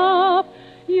enough.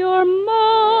 You're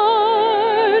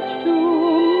much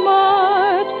too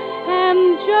much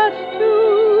and just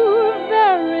too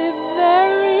very,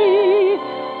 very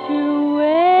to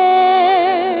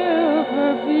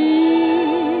ever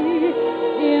be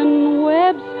in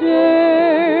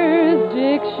Webster's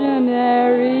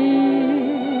dictionary.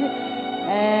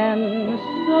 And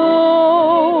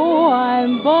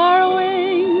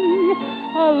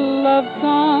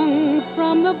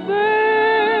the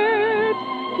bird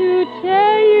to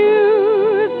tell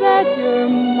you that you're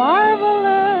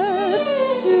marvelous,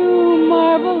 too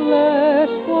marvelous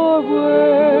for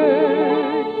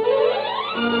words.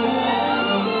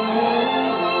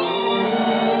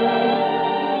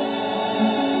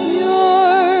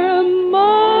 You're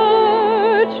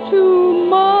much too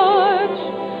much,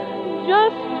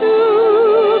 just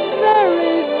too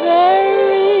very, very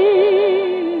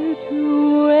to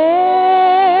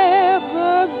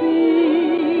ever be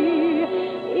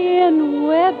in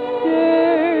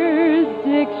Webster's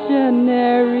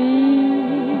dictionary.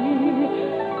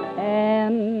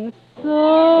 And so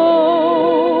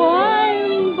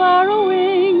I'm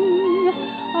borrowing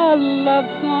a love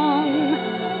song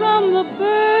from the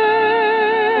bird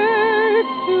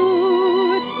to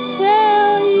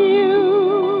tell you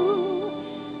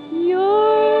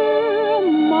you're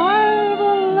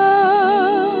marvelous,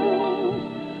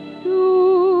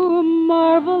 too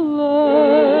marvelous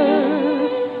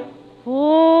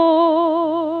for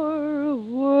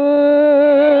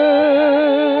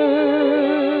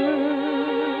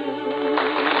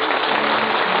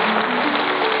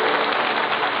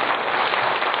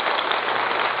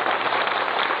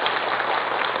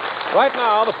Right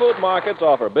now, the food markets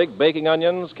offer big baking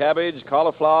onions, cabbage,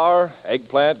 cauliflower,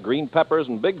 eggplant, green peppers,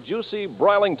 and big juicy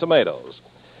broiling tomatoes.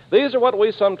 These are what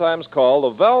we sometimes call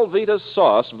the Velveeta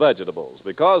sauce vegetables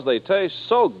because they taste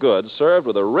so good served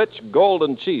with a rich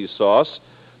golden cheese sauce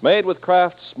made with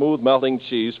Kraft's smooth melting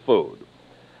cheese food.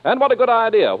 And what a good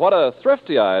idea, what a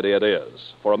thrifty idea it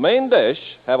is. For a main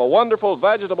dish, have a wonderful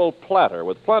vegetable platter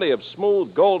with plenty of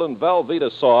smooth golden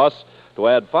Velveeta sauce to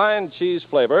add fine cheese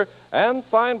flavor and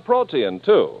fine protein,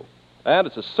 too. And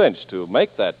it's a cinch to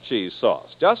make that cheese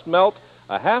sauce. Just melt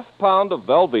a half pound of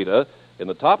Velveeta in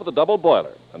the top of the double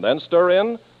boiler and then stir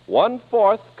in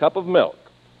 1/4 cup of milk.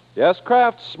 Yes,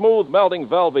 Kraft's smooth melting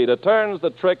Velveeta turns the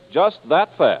trick just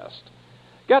that fast.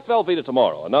 Get Velveeta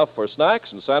tomorrow, enough for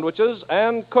snacks and sandwiches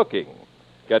and cooking.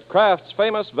 Get Kraft's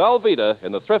famous Velveeta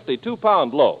in the thrifty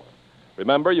 2-pound loaf.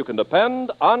 Remember, you can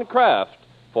depend on Kraft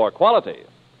for quality.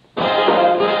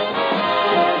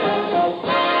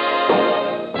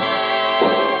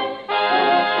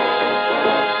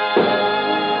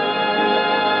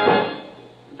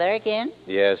 Bergen?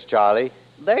 Yes, Charlie?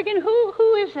 Bergen,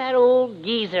 who is that old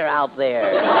geezer out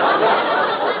there?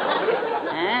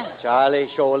 Huh? Charlie,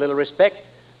 show a little respect.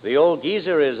 The old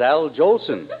geezer is Al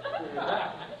Jolson.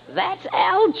 That's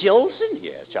Al Jolson?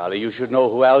 Yes, Charlie, you should know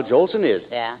who Al Jolson is.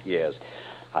 Yeah? Yes.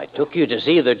 I took you to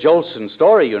see the Jolson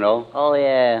story, you know. Oh,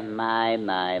 yeah. My.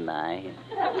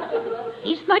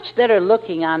 He's much better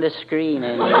looking on the screen.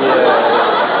 And...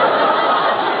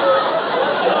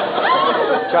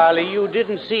 Charlie, you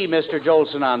didn't see Mr.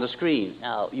 Jolson on the screen.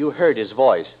 No. You heard his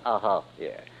voice. Uh-huh.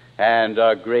 Yeah. And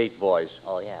a great voice.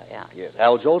 Oh, yeah. Yes.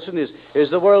 Al Jolson is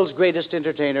the world's greatest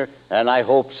entertainer, and I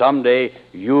hope someday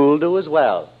you'll do as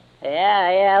well.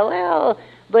 Yeah, well,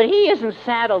 but he isn't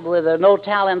saddled with a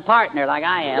no-talent partner like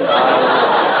I am.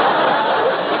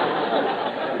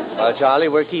 Well, Charlie,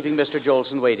 we're keeping Mr.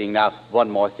 Jolson waiting. Now, one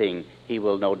more thing. He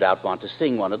will no doubt want to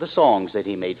sing one of the songs that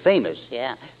he made famous.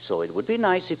 Yeah. So it would be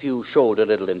nice if you showed a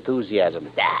little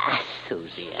enthusiasm.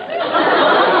 Enthusiasm.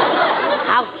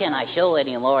 How can I show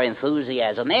any more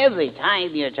enthusiasm? Every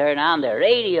time you turn on the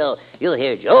radio, you'll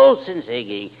hear Jolson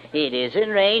singing, "It isn't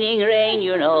raining rain,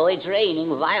 you know, it's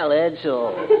raining violets."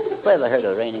 So, who ever heard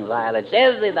of raining violets?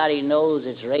 Everybody knows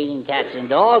it's raining cats and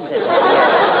dogs.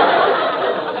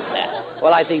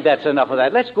 Well, I think that's enough of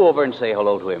that. Let's go over and say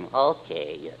hello to him.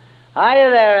 Okay. Hi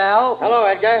there, Al. Hello,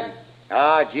 Edgar.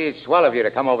 Gee, it's swell of you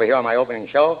to come over here on my opening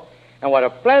show. And what a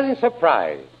pleasant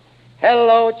surprise.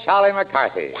 Hello, Charlie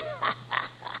McCarthy.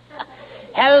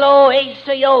 Hello,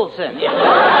 Asa Jolson.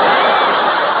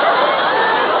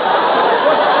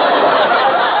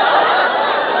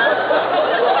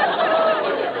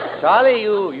 Charlie,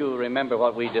 you remember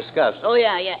what we discussed. Oh,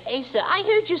 yeah. Asa, I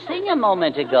heard you sing a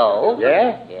moment ago.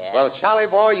 Yeah? Yeah. Well, Charlie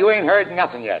boy, you ain't heard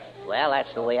nothing yet. Well,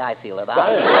 that's the way I feel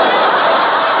about it.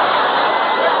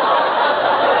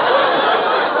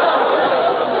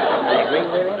 I agree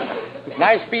with him.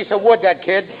 Nice piece of wood, that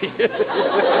kid.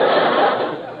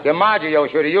 DiMaggio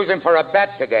should have used him for a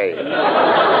bet today.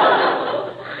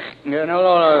 No.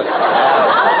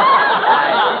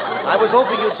 I was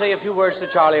hoping you'd say a few words to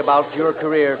Charlie about your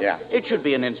career. Yeah. It should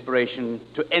be an inspiration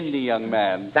to any young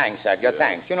man. Thanks, Edgar,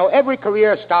 thanks. You know, every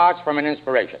career starts from an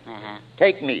inspiration. Uh-huh.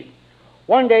 Take me.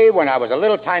 One day when I was a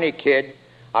little tiny kid,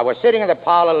 I was sitting in the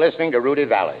parlor listening to Rudy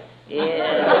Valley. Yeah.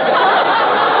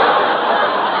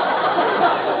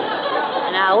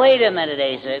 Now, wait a minute,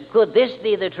 Asa. Could this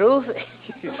be the truth?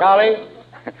 Charlie,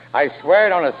 I swear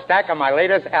it on a stack of my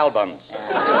latest albums.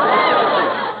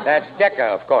 That's Decca,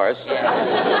 of course.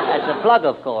 Yeah. That's a plug,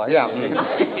 of course. Yeah.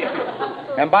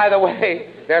 And by the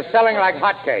way, they're selling like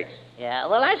hotcakes. Yeah,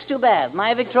 well, that's too bad.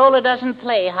 My Victrola doesn't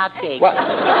play hotcakes. What?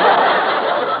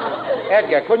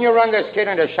 Edgar, couldn't you run this kid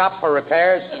into shop for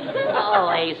repairs? Oh,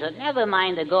 Asa, never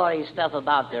mind the gory stuff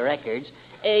about the records.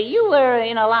 You were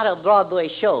in a lot of Broadway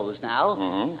shows now.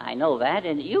 Mm-hmm. I know that.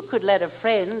 And you could let a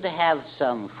friend have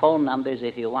some phone numbers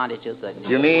if you wanted to. But...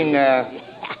 You mean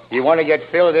you want to get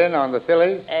filled in on the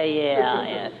Phillies?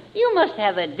 Yeah. You must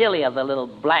have a dilly of a little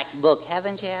black book,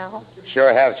 haven't you, Al?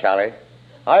 Sure have, Charlie.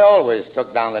 I always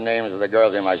took down the names of the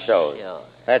girls in my shows. Sure.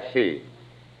 Let's see.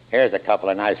 Here's a couple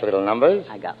of nice little numbers.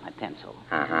 I got my pencil.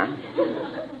 Uh-huh.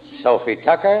 Sophie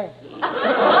Tucker.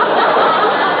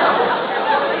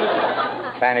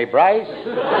 Fanny Bryce.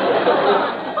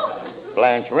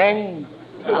 Blanche Ring.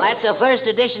 Well, that's the first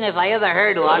edition if I ever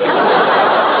heard one.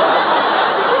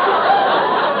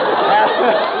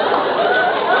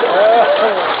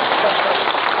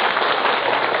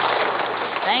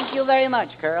 Thank you very much,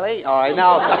 Curly. All right,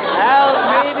 now,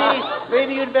 Al,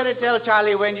 maybe you'd better tell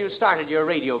Charlie when you started your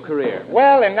radio career.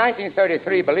 Well, in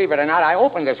 1933, believe it or not, I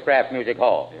opened the Scrap Music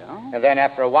Hall. Yeah? And then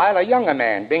after a while, a younger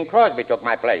man, Bing Crosby, took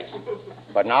my place.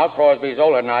 But now Crosby's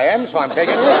older than I am, so I'm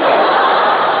taking his place.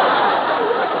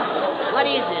 What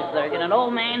is this, Bergen? An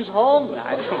old man's home?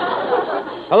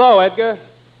 Hello, Edgar.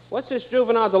 What's this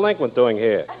juvenile delinquent doing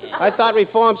here? I thought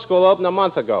reform school opened a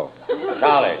month ago.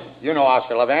 Charlie, you know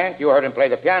Oscar Levant. You heard him play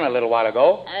the piano a little while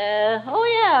ago.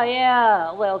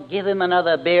 Yeah. Well, give him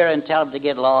another beer and tell him to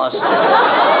get lost.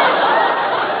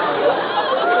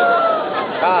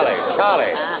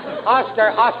 Charlie.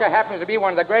 Oscar happens to be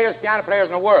one of the greatest piano players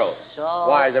in the world. So?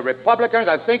 Why, the Republicans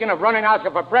are thinking of running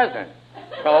Oscar for president.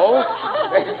 So?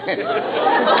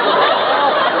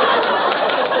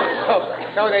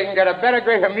 So they can get a better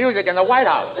grade of music in the White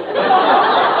House.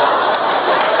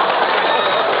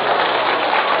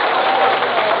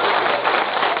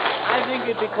 I think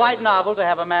it'd be quite novel to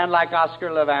have a man like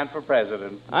Oscar Levant for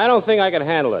president. I don't think I could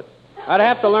handle it. I'd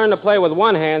have to learn to play with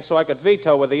one hand so I could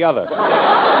veto with the other.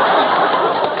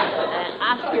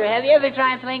 Oscar, have you ever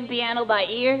tried playing piano by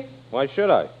ear? Why should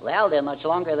I? Well, they're much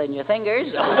longer than your fingers.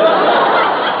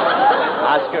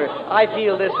 Oscar, I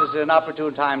feel this is an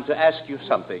opportune time to ask you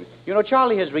something. You know,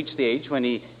 Charlie has reached the age when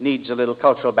he needs a little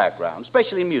cultural background,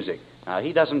 especially music. Now,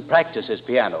 he doesn't practice his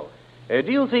piano.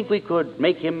 Do you think we could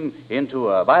make him into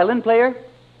a violin player?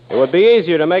 It would be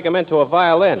easier to make him into a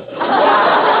violin.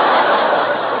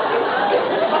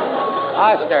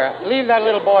 Oscar, leave that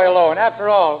little boy alone. After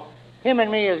all, him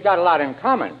and me has got a lot in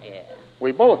common. Yeah.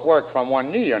 We both work from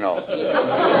one knee, you know.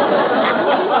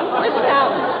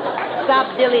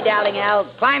 Stop dilly-dallying, Al.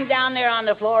 Climb down there on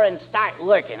the floor and start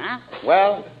working, huh?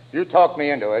 Well, you talked me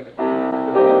into it.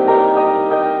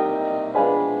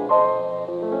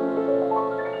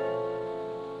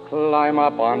 Climb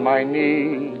up on my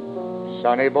knee,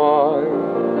 sonny boy.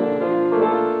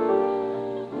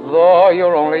 Though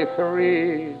you're only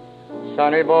 3,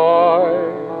 sonny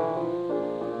boy.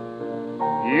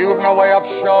 You've no way of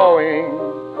showing,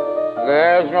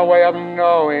 there's no way of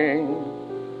knowing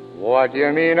what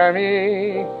you mean to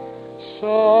me, sonny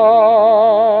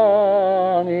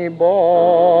boy.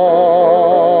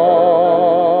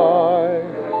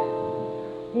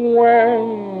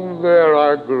 When there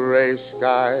are gray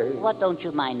skies, What don't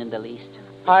you mind in the least?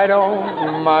 I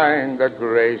don't mind the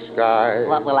gray skies.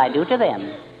 What will I do to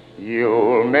them?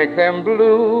 You'll make them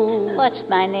blue, What's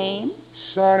my name?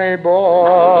 sonny boy.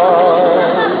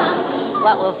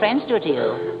 What will friends do to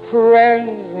you?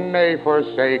 Friends may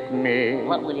forsake me.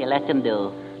 What will you let them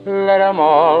do? Let them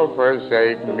all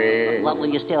forsake me. What will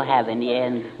you still have in the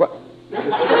end?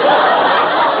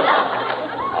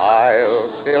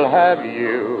 I'll still have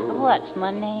you, What's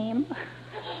my name?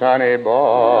 sonny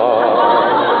boy.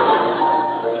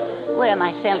 Where am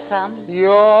I sent from?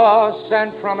 You're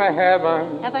sent from a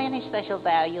heaven, Have I any special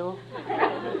value?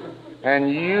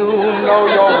 and you know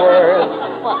your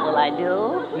worth. What will I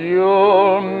do?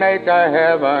 You'll make a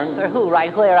heaven For who,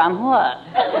 right where, on what?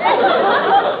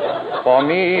 for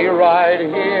me right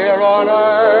here on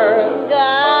earth.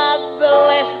 God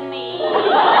bless me.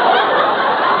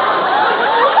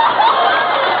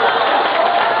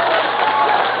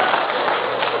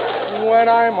 When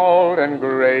I'm old and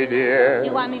gray, dear,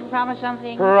 You want me to promise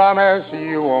something? promise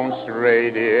you won't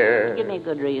stray, dear. Give me a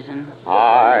good reason.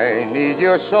 I need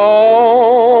you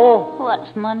so,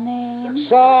 What's my name?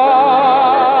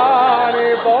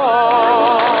 sonny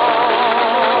boy.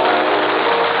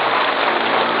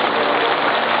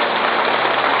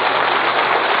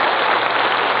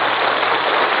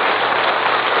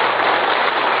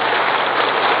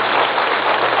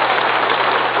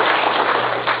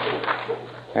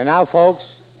 And now, folks,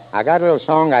 I got a little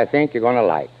song I think you're going to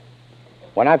like.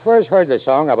 When I first heard the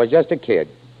song, I was just a kid.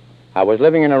 I was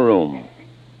living in a room.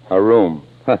 A room.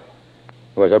 It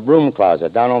was a broom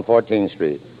closet down on 14th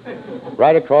Street,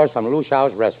 right across from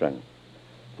Lushow's restaurant.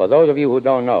 For those of you who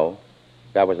don't know,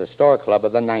 that was a store club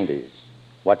of the 90s.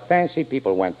 What fancy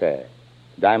people went there.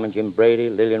 Diamond Jim Brady,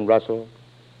 Lillian Russell.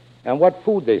 And what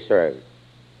food they served.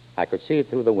 I could see it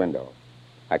through the window.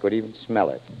 I could even smell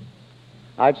it.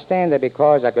 I'd stand there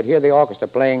because I could hear the orchestra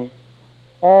playing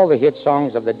all the hit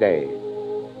songs of the day.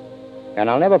 And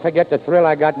I'll never forget the thrill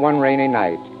I got one rainy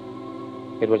night.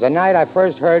 It was the night I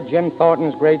first heard Jim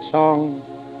Thornton's great song,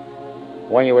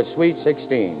 When You Were Sweet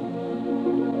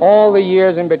 16. All the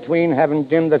years in between haven't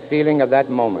dimmed the feeling of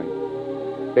that moment.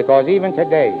 Because even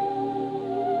today,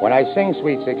 when I sing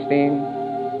Sweet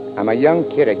 16, I'm a young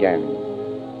kid again,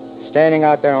 standing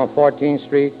out there on 14th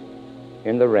Street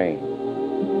in the rain.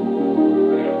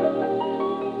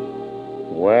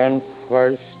 When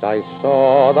first I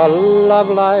saw the love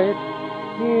light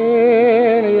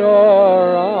in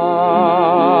your eyes,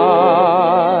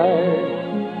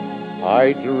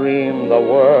 I dreamed the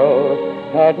world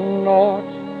had naught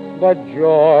but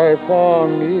joy for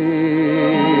me.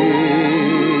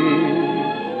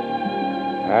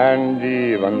 And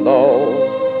even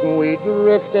though we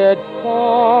drifted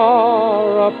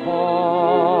far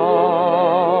apart,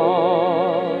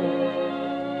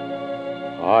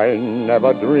 I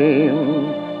never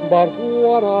dreamed but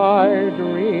what I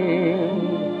dreamed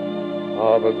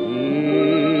of thee.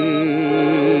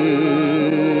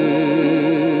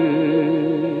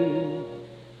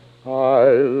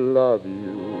 I love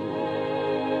you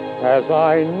as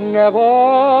I never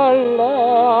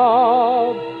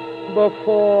loved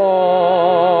before.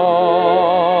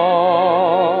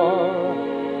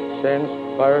 Since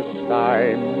first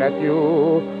I met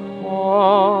you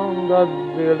on the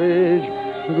village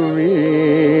green.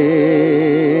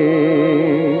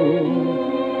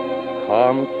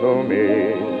 Come to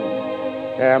me,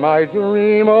 and my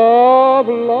dream of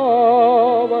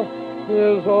love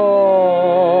is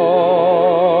all.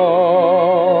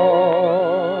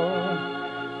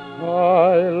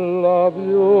 I love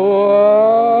you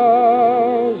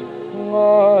as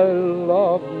I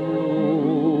love you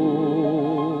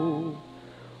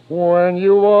when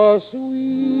you were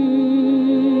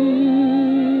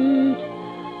sweet,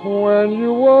 when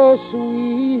you were sweet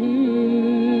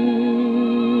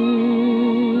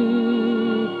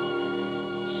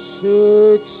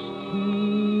 16.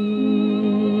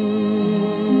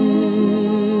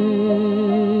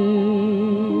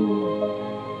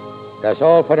 That's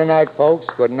all for tonight, folks.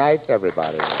 Good night,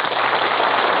 everybody. Edgar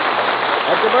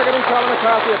Bergen and Charlie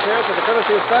McCarthy appeared with the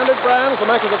courtesy of Standard Brands, the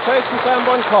makers of Taste and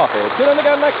Sanborn Coffee. Tune in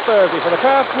again next Thursday for the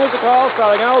Kraft Music Hall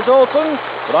starring Al Jolson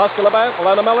with Oscar LeBant,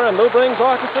 Lena Miller, and Lou Brings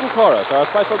Orchestra and Chorus. Our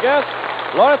special guest,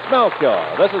 Lawrence Melchior.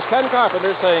 This is Ken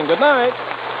Carpenter saying good night.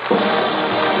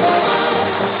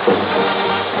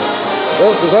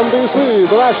 This is NBC,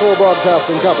 the National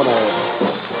Broadcasting Company.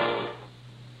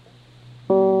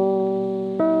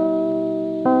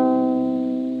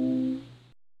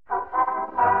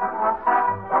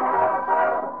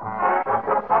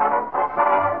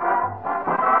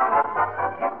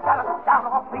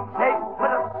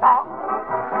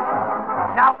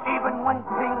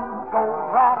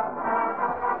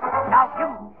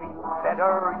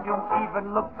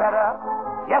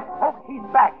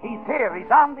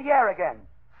 On the air again.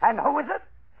 And who is it?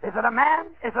 Is it a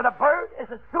man? Is it a bird? Is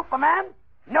it Superman?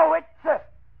 No, it's...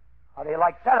 How do you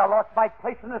like that? I lost my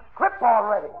place in the script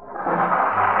already.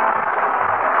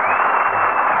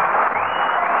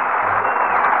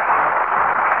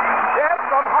 Yes,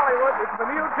 from Hollywood, it's the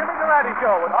new Jimmy Durante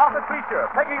Show with Arthur Treacher,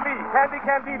 Peggy Lee, Candy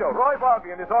Candido, Roy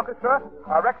Bobby and his orchestra,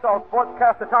 our Rexall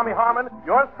sportscaster Tommy Harmon,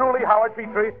 yours truly, Howard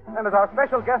Petrie, and as our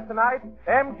special guest tonight,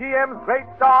 MGM's great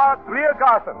star, Greer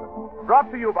Garson.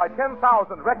 Brought to you by 10,000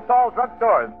 Rexall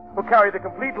drugstores who carry the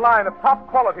complete line of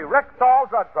top-quality Rexall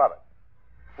drug products.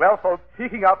 Well, folks,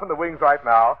 peeking out from the wings right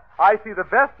now, I see the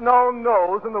best-known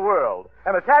nose in the world.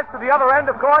 And attached to the other end,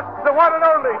 of course, the one and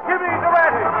only Jimmy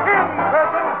Durante, in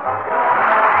person.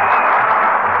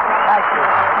 Thank you.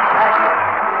 Thank you.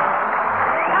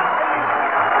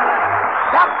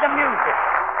 Stop the music.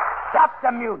 Stop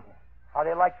the music. How do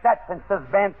you like that? Since this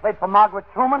band played for Margaret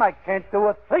Truman, I can't do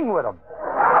a thing with them.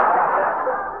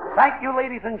 Thank you,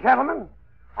 ladies and gentlemen.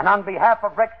 And on behalf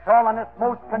of Rexall on this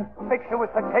most conspicuous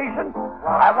occasion,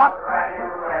 I want...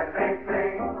 NBC,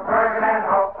 Bergen and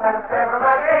Hope and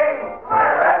everybody,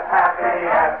 we're as happy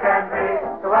as can be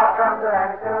to welcome to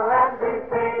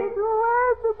NBC.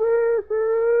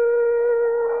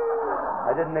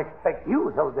 I didn't expect you,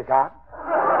 Hildegard.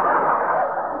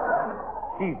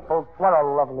 Gee, folks, what a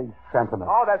lovely sentiment.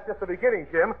 Oh, that's just the beginning,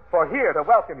 Jim. For here to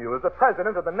welcome you is the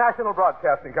president of the National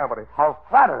Broadcasting Company. How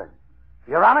flattering.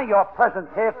 Your Honor, your presence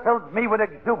here fills me with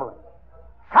exuberance.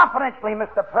 Confidentially,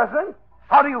 Mr. President,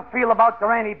 how do you feel about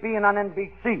Durante being on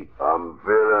NBC? I'm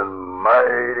feeling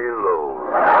mighty low.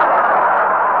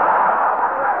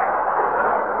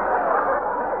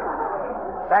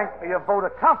 Thanks for your vote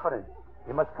of confidence.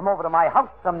 You must come over to my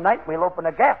house some night. We'll open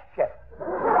a gas check.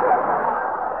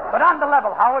 But on the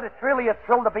level, Howard, it's really a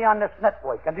thrill to be on this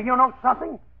network. And do you know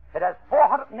something? It has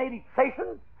 480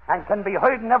 stations and can be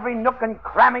heard in every nook and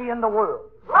cranny in the world.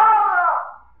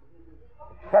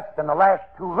 Except in the last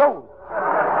 2 rows.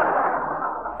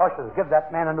 Ushers, give that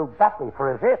man a new battery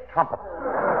for his air trumpet.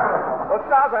 Well,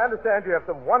 Charles, I understand you have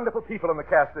some wonderful people in the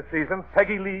cast this season.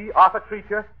 Peggy Lee, Arthur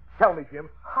Treacher. Tell me, Jim,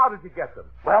 how did you get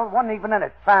them? Well, one evening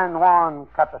at San Juan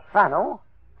Capistrano,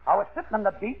 I was sitting on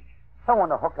the beach,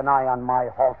 throwing a hook and eye on my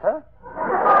halter.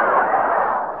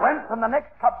 When from the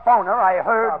next cabana, I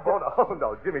heard... Cabana? Oh,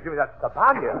 no, Jimmy, that's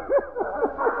cabana.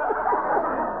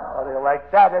 How do you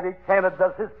like that? Eddie Taylor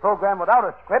does his program without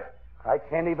a script. I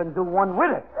can't even do one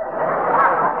with it.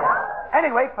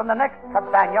 Anyway, from the next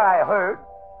cabana, I heard...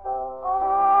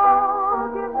 Oh,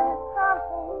 give me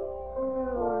something to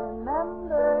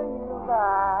remember you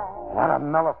by. What a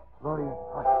mellifluous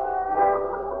voice.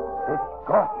 It's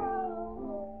gorgeous.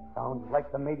 Sounds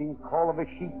like the mating call of a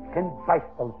sheepskin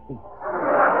bicycle seat.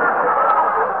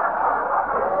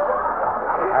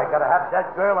 I gotta have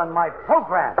that girl on my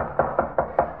program.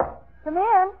 Come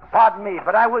in. Pardon me,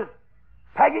 but I was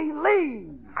Peggy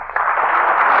Lee.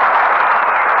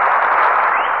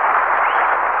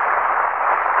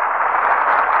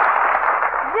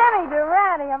 Jimmy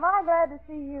Durante, am I glad to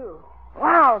see you.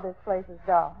 Wow, this place is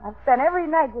dull. I've spent every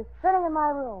night just sitting in my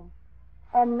room.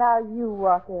 And now you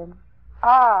walk in.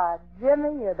 Ah,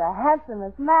 Jimmy, you're the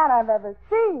handsomest man I've ever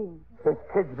seen. This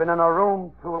kid's been in a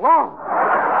room too long.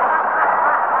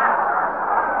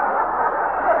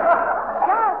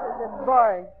 Gosh, is it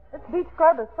boring. This beach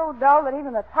club is so dull that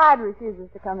even the tide refuses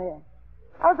to come in.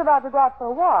 I was about to go out for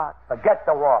a walk. Forget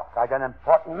the walk. I got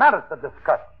important matters to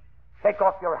discuss. Take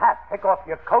off your hat, take off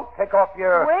your coat, take off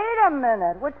your... Wait a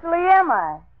minute. Which Lee am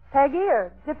I? Peggy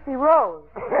or Gypsy Rose?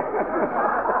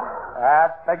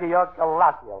 Peggy, you're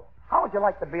colossal. How would you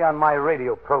like to be on my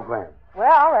radio program?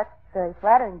 Well, that's very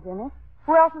flattering, Jimmy.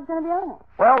 Who else is going to be on it?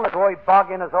 Well, with Roy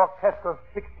Bogg and his orchestra of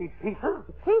 60 pieces.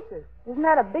 Pieces? Isn't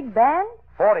that a big band?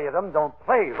 40 of them don't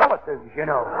play. Relatives, you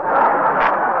know.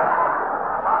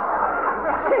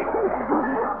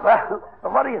 Well,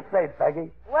 what do you say,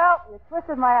 Peggy? Well, you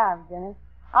twisted my arm, Jimmy.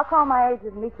 I'll call my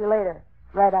agent and meet you later,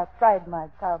 right outside my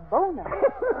cabana.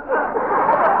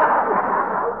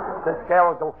 This gal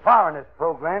will go far in this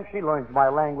program. She learns my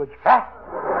language fast.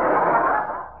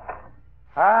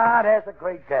 Ah, there's a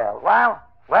great gal. Well,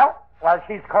 while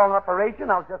she's calling up her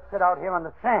agent, I'll just sit out here on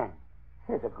the sand.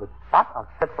 Here's a good spot. I'll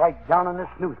sit right down in this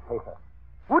newspaper.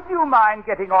 Would you mind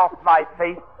getting off my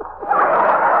face?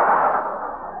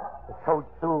 The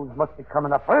toadstools must be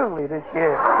coming up early this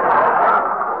year.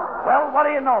 Well, what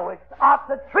do you know? It's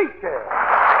Arthur Treacher.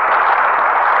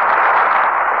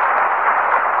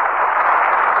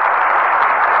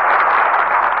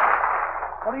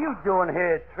 What are you doing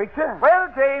here, Treacher? Well,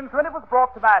 James, when it was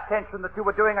brought to my attention that you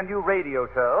were doing a new radio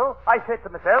show, I said to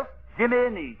myself, Jimmy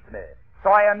needs me.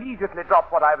 So I immediately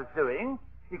dropped what I was doing.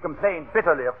 He complained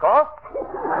bitterly, of course.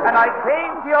 And I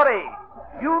came to your aid.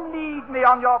 You need me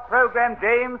on your program,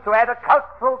 James, to add a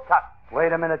cultural touch.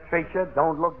 Wait a minute, Treacher.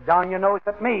 Don't look down your nose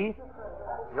at me.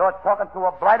 You're talking to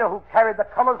a blighter who carried the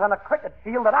colors on a cricket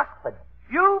field at Oxford.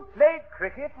 You played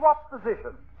cricket? What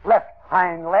position? Left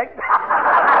hind leg.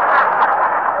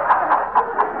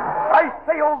 I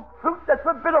say, old fruit, that's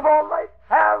a bit of all right.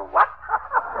 What?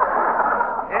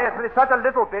 Yes, but it's such a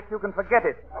little bit, you can forget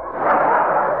it.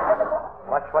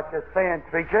 Watch what you're saying,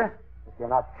 Treacher. If you're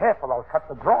not careful, I'll cut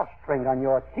the drawstring on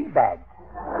your tea bag.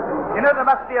 You know, there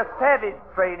must be a savage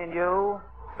strain in you.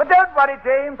 But don't worry,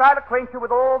 James. I'll acquaint you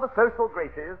with all the social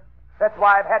graces. That's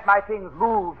why I've had my things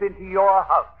moved into your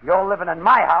house. You're living in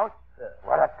my house?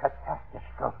 What a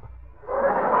catastrophe.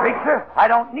 Treacher, I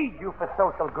don't need you for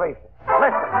social graces.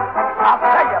 Listen, I'll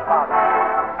tell you about it.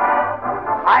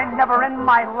 I never in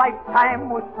my lifetime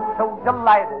was so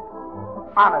delighted.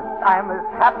 Honest, I'm as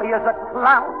happy as a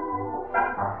clown.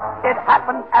 It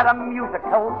happened at a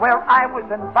musical where I was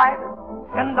invited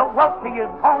in the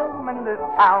wealthiest home in this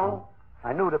town.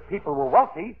 I knew the people were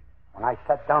wealthy. When I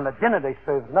sat down to dinner, they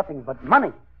served nothing but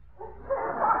money.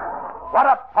 What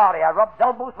a party. I rubbed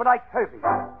elbows with Ike Turvey.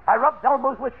 I rubbed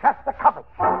elbows with Shostakovich.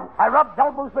 I rubbed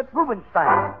elbows with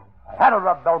Rubinstein. I had to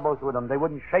rub elbows with them. They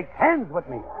wouldn't shake hands with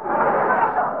me.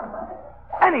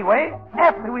 Anyway,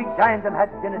 after we dined and had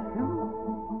dinner too,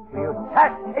 we would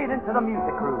cascade into the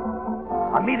music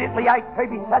room. Immediately, Ike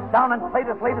Kirby sat down and played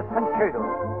his latest concerto.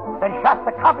 Then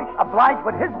Shostakovich obliged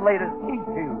with his latest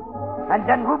etude. And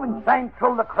then Rubinstein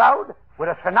trolled the crowd with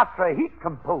a Sinatra he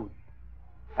composed.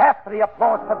 After the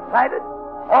applause subsided,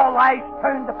 all eyes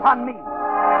turned upon me.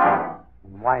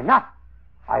 And why not?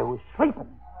 I was sleeping.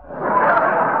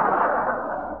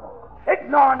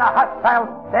 Ignoring the hostile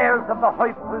stares of the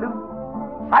highfalutin,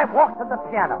 I walked to the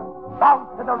piano,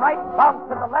 bowed to the right, bowed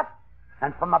to the left,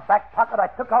 and from my back pocket I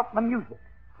took out my music,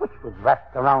 which was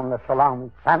wrapped around the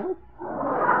salami sandwich.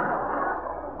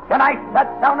 Then I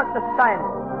sat down at the stein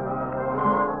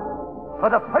for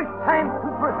the first time to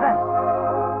present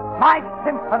my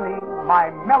symphony, my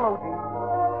melody,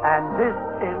 and this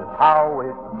is how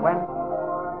it went.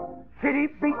 Chitty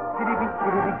beat, chitty beat,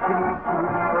 chitty beat, chitty beat, chitty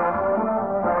beat.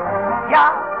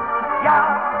 Yeah, yeah,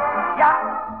 yeah.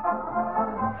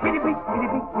 Chitty beat, chitty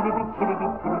beat, chitty beat, chitty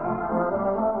beat, chitty beat.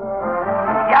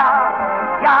 Yeah,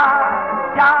 yeah,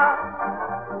 yeah.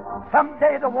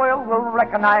 Someday the world will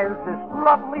recognize this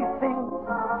lovely thing.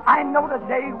 I know the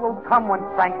day will come when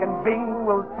Frank and Bing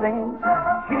will sing.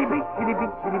 Chitty beat, chitty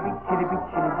beat, chitty beat, chitty beat,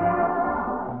 chitty beat.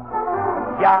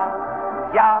 Yeah,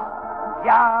 yeah,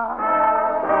 yeah.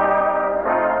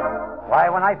 Why,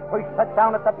 when I first sat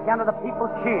down at the piano, the people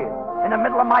cheered. In the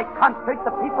middle of my concert,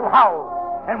 the people howled.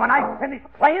 And when I finished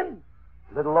playing,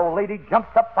 little old lady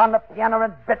jumped up on the piano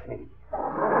and bit me.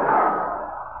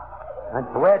 And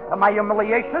to add to my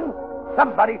humiliation,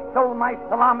 somebody stole my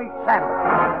salami sandwich.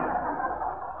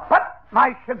 But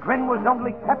my chagrin was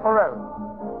only temporary,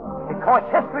 because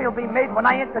history will be made when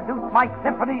I introduce my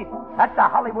symphony at the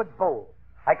Hollywood Bowl.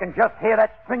 I can just hear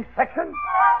that string section,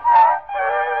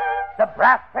 the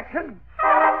brass section,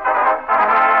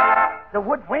 the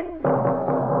woodwind.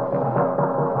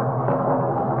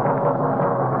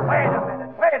 Wait a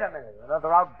minute.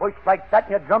 Another outburst like that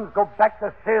and your drums go back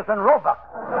to Sears and Roebuck.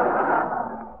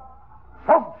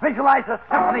 Folks, visualize a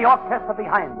symphony orchestra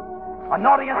behind me. An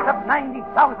audience of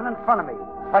 90,000 in front of me.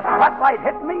 A spotlight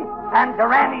hit me, and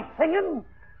Durani's singing,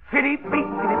 chitty beat,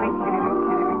 chitty beat, chitty beat,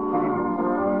 chitty beat, chitty beat.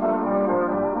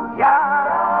 Yeah,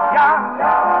 yeah,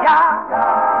 yeah.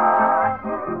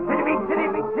 Chitty beat, chitty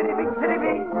beat, chitty beat, chitty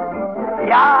beat.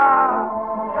 Yeah,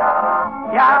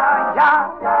 yeah,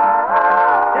 yeah.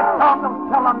 This song will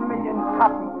sell 1 million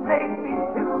copies, maybe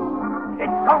 2.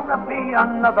 It's gonna be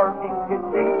another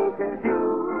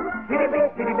ding-a-ding-a-doo. Chitty beat,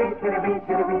 chitty beat, chitty beat,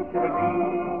 chitty beat, chitty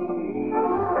beat.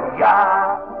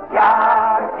 Yeah,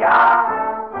 yeah, yeah.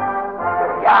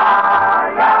 Yeah,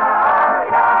 yeah,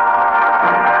 yeah.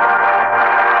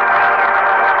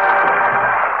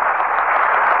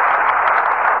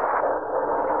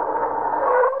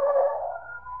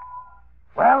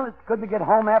 Well, it's good to get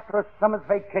home after a summer's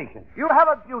vacation. You have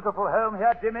a beautiful home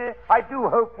here, Jimmy. I do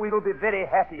hope we'll be very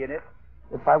happy in it.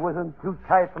 If I wasn't too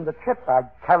tired from the trip, I'd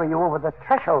carry you over the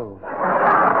threshold.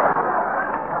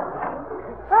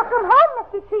 Welcome home,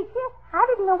 Mr. Teacher. I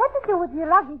didn't know what to do with your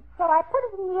luggage, so I put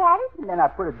it in the attic. And then I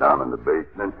put it Down in the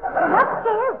basement. And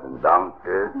upstairs. And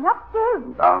downstairs. And upstairs.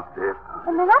 And downstairs.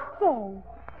 And then upstairs.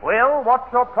 Well,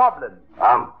 what's your problem?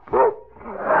 I'm broke.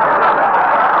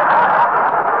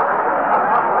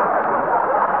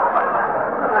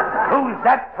 Who's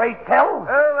that, pray tell?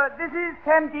 Oh, this is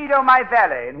Candido, my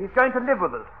valet, and he's going to live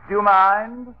with us. Do you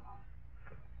mind?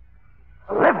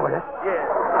 Live with us? Yes.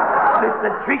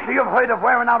 Mr. Treacher, you've heard of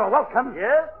wearing out a welcome?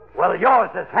 Yes? Well, yours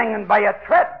is hanging by a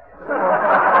thread.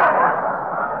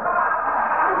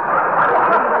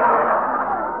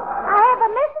 I have a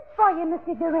message for you,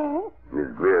 Mr. Durant. Miss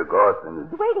Greer Garson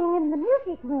is... Waiting in the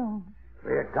music room.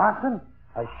 Greer Garson?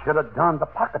 I should have donned the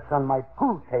pockets on my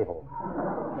pool table.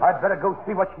 I'd better go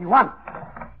see what she wants.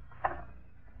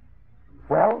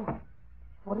 Well,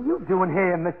 what are you doing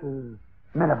here, Mrs.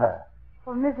 Miniver?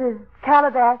 Well, Mrs.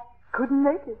 Calabash couldn't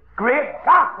make it. Greer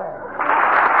Garson!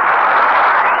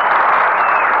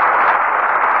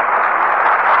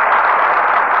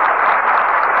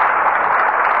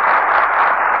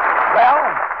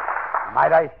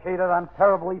 Might I say that I'm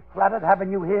terribly flattered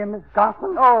having you here, Miss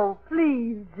Garson? Oh,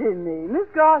 please, Jimmy. Miss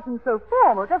Garson's so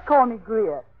formal. Just call me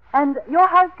Greer. And your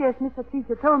house guest, Mr.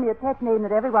 Teacher, told me a pet name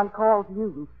that everyone calls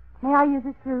you. May I use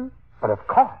it too? But of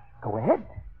course. Go ahead.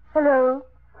 Hello,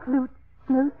 Flute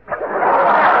Snoot.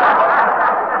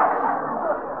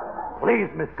 Please,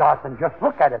 Miss Garson, just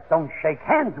look at it. Don't shake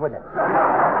hands with it.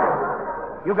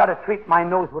 You got to treat my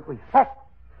nose with respect.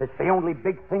 It's the only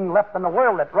big thing left in the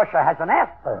world that Russia hasn't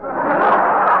asked for.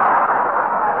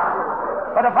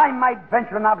 But if I might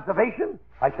venture an observation,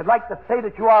 I should like to say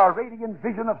that you are a radiant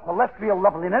vision of celestial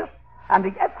loveliness and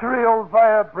the ethereal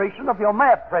vibration of your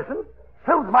mere presence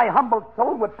fills my humble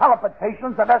soul with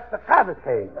palpitations of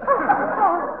aristocracy.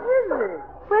 Oh, Jimmy,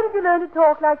 where did you learn to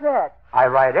talk like that? I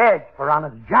write Edge for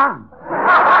Honest John.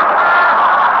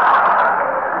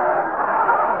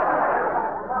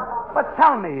 But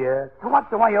tell me, to what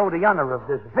do I owe the honor of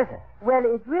this visit? Well,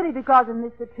 it's really because of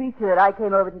Mr. Treacher that I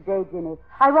came over today, Jimmy.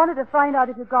 I wanted to find out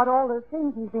if you got all those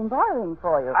things he's been borrowing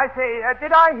for you. I say,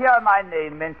 did I hear my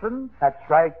name mentioned? That's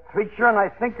right, Treacher, and I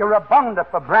think you're a bounder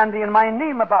for brandying my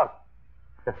name about.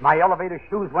 If my elevator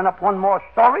shoes went up one more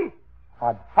story,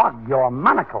 I'd fog your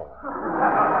monocle.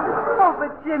 Oh,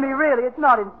 but Jimmy, really, it's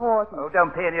not important. Oh,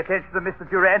 don't pay any attention to Mr.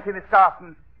 Durante, Miss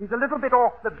Carson. He's a little bit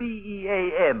off the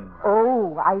B-E-A-M.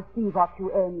 Oh, I see what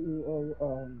you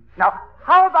M-E-A-M. Now,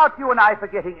 how about you and I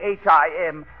forgetting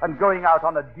H-I-M and going out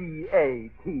on a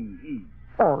D-A-T-E?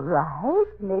 All right.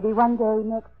 Maybe one day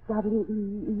next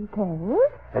W-E-E-K.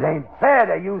 It ain't fair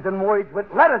they're using words with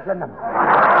letters in them.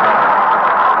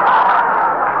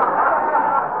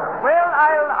 Well,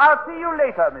 I'll see you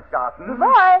later, Miss Carson.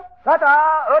 Goodbye.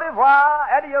 Ta-ta, au revoir,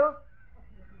 adios.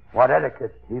 What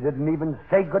etiquette? He didn't even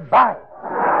say goodbye.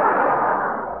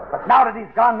 But now that he's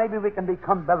gone, maybe we can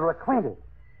become better acquainted.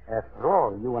 After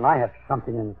all, you and I have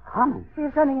something in common. We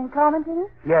have something in common, Jimmy?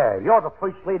 Yeah, you're the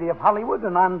first lady of Hollywood,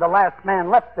 and I'm the last man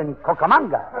left in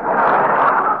Cucamonga.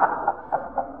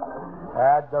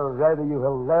 I'd rather you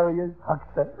hilarious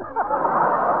huckster.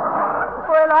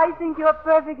 Well, I think you're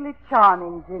perfectly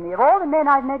charming, Jimmy. Of all the men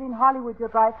I've met in Hollywood, you're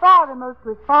by far the most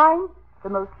refined, the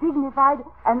most dignified,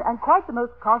 and quite the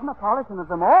most cosmopolitan of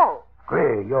them all.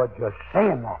 Gray, you're just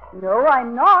saying that. No,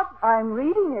 I'm not. I'm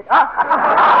reading it. Oh,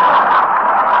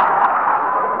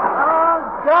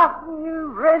 Dawson,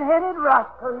 you red-headed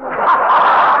rascal.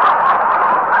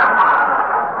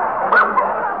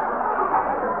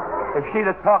 If she'd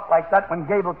have talked like that when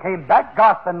Gable came back,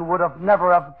 Garson would have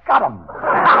never have got him.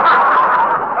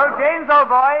 Oh, James, old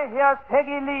boy, here's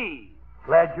Peggy Lee.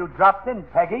 Glad you dropped in,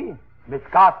 Peggy. Miss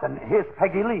Garson, here's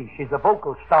Peggy Lee. She's a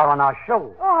vocal star on our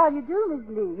show. Oh, how do you do, Miss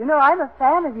Lee? You know, I'm a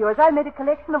fan of yours. I made a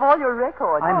collection of all your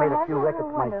records. I made a few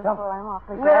records myself. I'm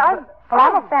awfully glad.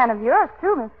 I'm a fan of yours,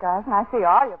 too, Miss Garson. I see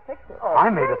all your pictures. Oh, I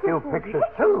made a few pictures,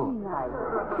 too. Nice.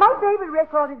 My favorite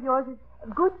record of yours is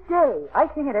Good Day. I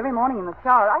sing it every morning in the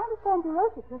shower. I understand you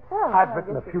wrote it yourself. I've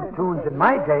written a few tunes in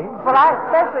my day. Well, I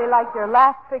especially like your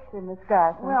last picture, Miss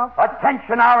Garson. Well,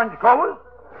 attention, orange growers.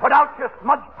 Put out your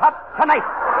smudge pots tonight.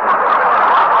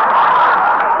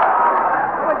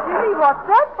 Well, Jimmy, what's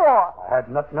that for? I had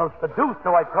nothing else to do,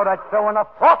 so I thought I'd throw in a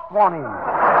frost warning.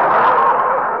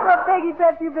 Well, Peggy,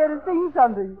 perhaps you better sing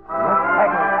something.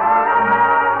 Peggy.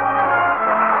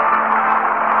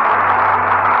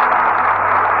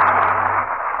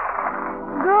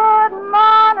 Good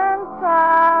morning,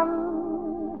 sun.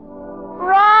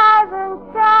 Rise and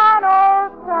shine,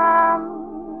 old sun.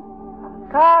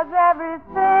 'Cause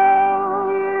everything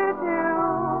you do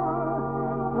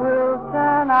will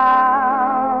turn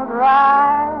out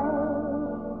right.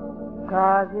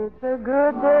 'Cause it's a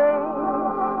good day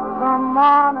from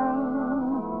morning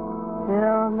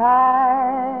till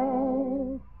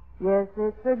night. Yes,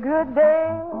 it's a good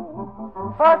day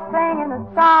for singing a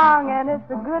song, and it's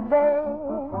a good day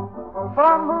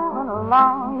for moving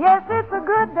along. Yes, it's a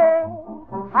good day.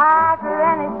 How could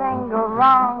anything go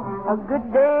wrong? A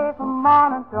good day from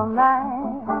morning till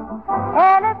night.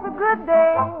 And it's a good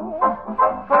day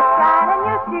for shining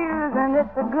your shoes, and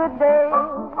it's a good day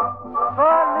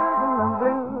for losing the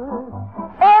blues.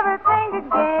 Everything to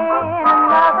gain and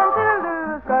nothing to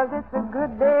lose, 'cause it's a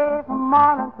good day from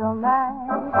morning till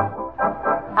night.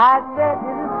 I said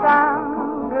to the sun,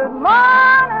 good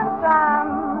morning, sun,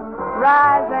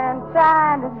 rise and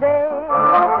shine today.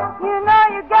 You know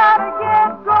you gotta get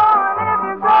going if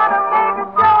you're gonna make a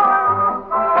showing,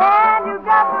 and you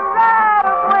got to ride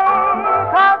away,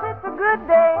 'cause it's a good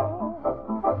day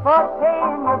for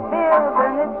paying your bills,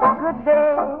 and it's a good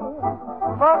day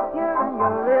for curing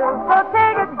your ills. So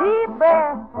take a deep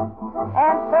breath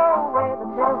and throw away the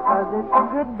pills, 'cause it's a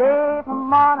good day from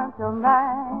morning till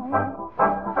night.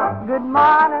 Good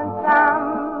morning, sun.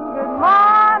 Good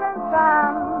morning,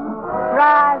 sun.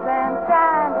 Rise and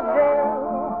shine today.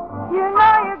 You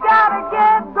know you gotta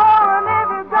get going if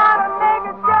you're gonna make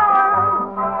a showing,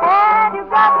 and you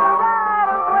got to ride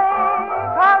away,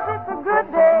 'cause it's a good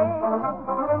day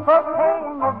for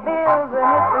paying your bills,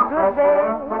 and it's a good day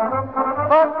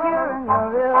for curing your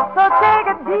ills. So take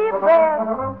a deep breath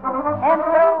and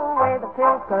throw away the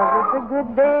pills, 'cause it's a good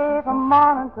day from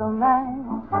morning till night.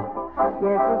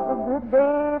 Yes, it's a good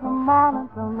day from morning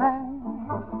till night.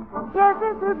 Yes,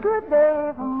 it's a good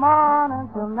day from morning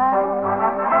till night.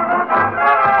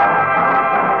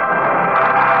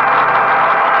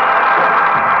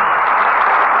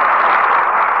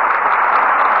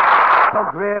 So,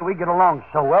 Greer, we get along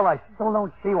so well, I still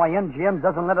don't see why MGM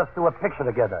doesn't let us do a picture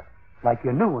together. Like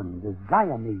your new one, the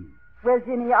Siamese. Well,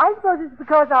 Jimmy, I suppose it's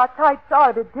because our types are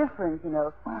a bit different, you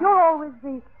know. You're always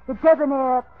the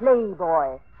debonair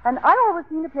playboy, and I always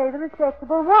seem to play the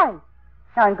respectable wife.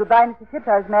 Now, in Goodbye, Mr. Chips,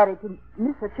 I was married to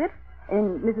Mr. Chips.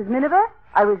 In Mrs. Miniver,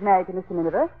 I was married to Mr.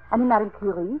 Miniver. And in Madame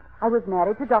Curie, I was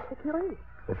married to Dr. Curie.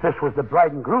 If this was the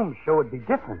bride and groom show, it'd be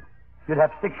different. You'd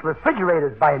have 6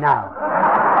 refrigerators by now.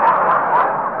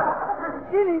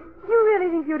 Jimmy, you really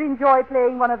think you'd enjoy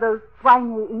playing one of those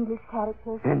swingy English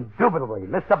characters? Indubitably.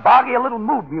 Mr. Boggy, a little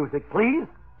mood music, please,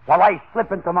 while I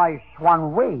slip into my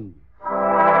swan way.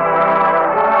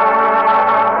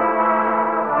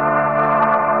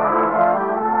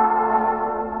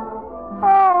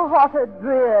 Oh, what a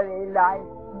dreary life.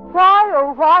 Why,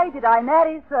 oh, why did I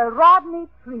marry Sir Rodney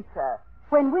Treacer,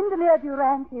 when Windermere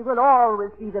Durante will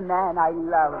always be the man I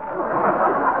love?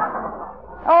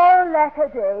 Oh, lack a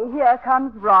day, here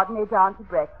comes Rodney down to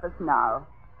breakfast now.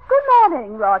 Good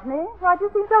morning, Rodney. Why do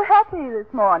you seem so happy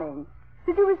this morning?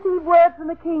 Did you receive word from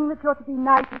the king that you're to be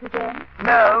knighted again?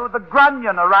 No, the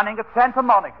Grunion are running at Santa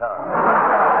Monica.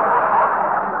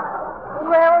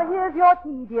 Well, here's your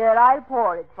tea, dear. I'll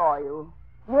pour it for you.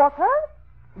 Water,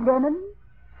 lemon,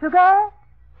 sugar,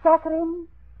 saccharin,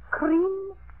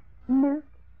 cream, milk,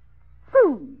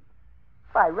 spoon.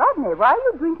 Why, Rodney, why are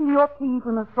you drinking your tea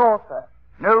from a saucer?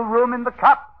 No room in the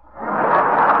cup.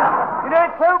 You know,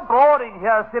 it's so boring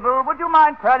here, Sybil. Would you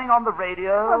mind turning on the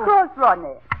radio? Of course,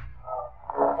 Rodney.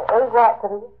 All right,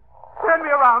 Sybil. Turn me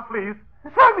around, please.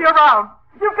 Turn me around.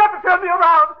 You've got to turn me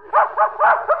around.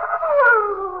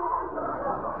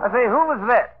 I say, who was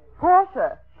that?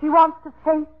 Portia. She wants to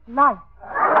face life.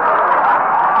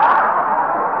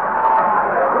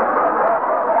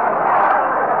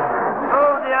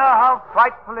 Oh, dear, how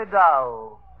frightfully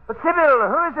dull. But, Sybil,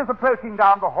 who is this approaching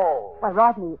down the hall? Why,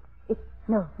 Rodney,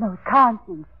 No, it can't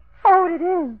be. Oh, it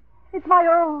is. It's my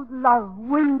old love,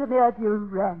 Windermere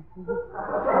Durante.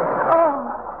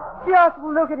 Oh, just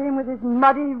look at him with his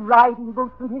muddy riding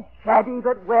boots and his shabby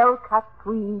but well-cut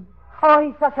tweed. Oh,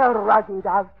 he's such a rugged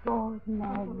outdoors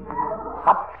man.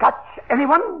 Hopscotch,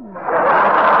 anyone?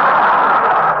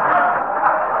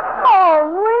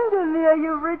 Oh, Windermere,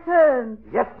 you've returned.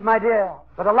 Yes, my dear,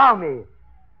 but allow me.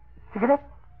 Cigarette?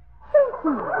 Thank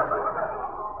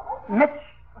you. Mitch?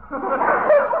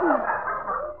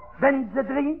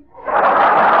 Benzedrine?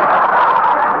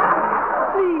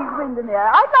 Please, Windermere,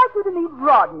 I'd like you to meet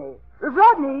Rodney.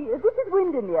 Rodney, this is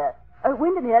Windermere.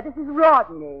 Windermere, this is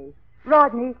Rodney.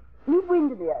 Rodney, meet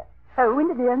Windermere.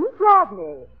 Windermere, meet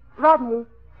Rodney. Rodney,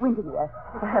 Windermere.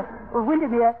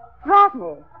 Windermere,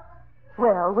 Rodney.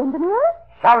 Well, Windermere?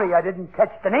 Sorry, I didn't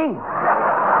catch the name.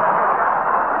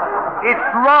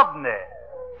 It's Rodney.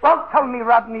 Well, tell me,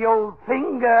 Rodney, old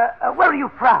thing, where are you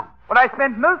from? Well, I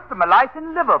spent most of my life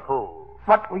in Liverpool.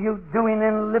 What were you doing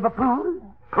in Liverpool?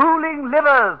 Pooling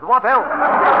livers. What else?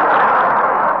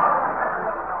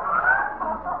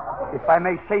 If I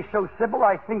may say so, Sybil,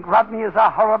 I think Rodney is a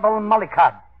horrible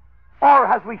mollycoddle. Or,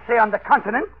 as we say on the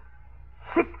continent,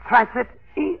 sic transit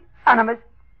e animus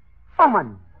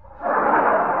omen.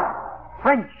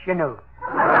 French, you know.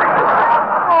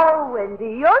 Oh,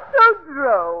 Wendy, you're so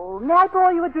droll. May I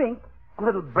pour you a drink? A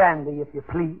little brandy, if you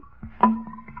please.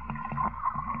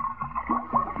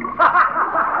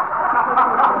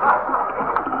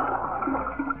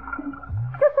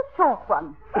 Just a short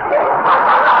one.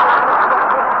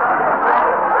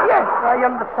 Yes, I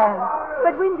understand.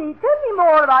 But, Wendy, tell me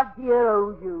more about dear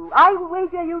old you. I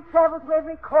wager you travel to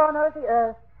every corner of the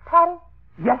earth. Paris?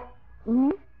 Yes.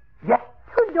 Nice? Yes.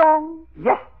 Toulon?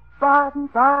 Yes. Baden?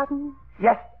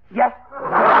 Yes. Yes.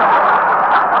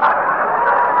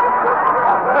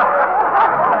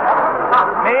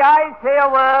 May I say a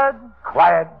word?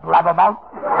 Quiet, blabbermouth.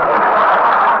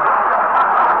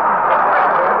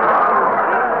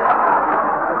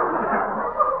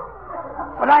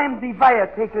 Well, I am devia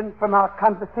taken from our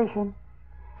conversation.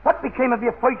 What became of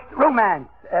your first romance,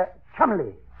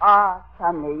 Chumley? Ah,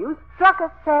 Chumley, you struck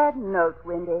a sad note,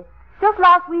 Wendy. Just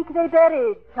last week they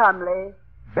buried Chumley.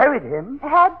 Buried him?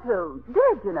 Had to.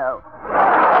 Did, you know.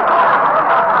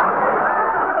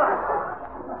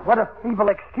 What a feeble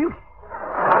excuse.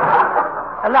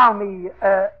 Allow me,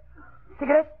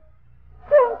 cigarette?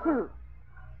 Thank you.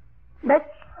 Match?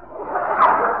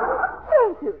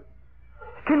 Thank you.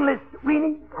 Skinless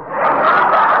weenie?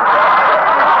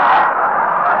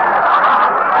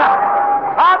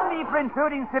 Pardon me for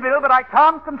intruding, Sybil, but I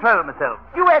can't control myself.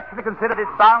 You actually consider this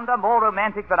bounder more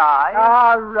romantic than I?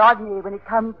 Ah, Rodney, when it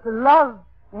comes to love,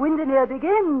 Windermere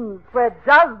begins where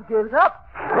Dove gives up.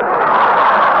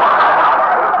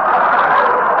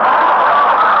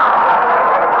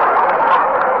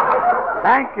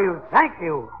 Thank you, thank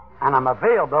you. And I'm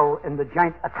available in the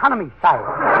giant economy style.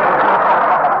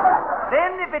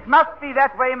 Then, if it must be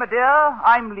that way, my dear,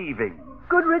 I'm leaving.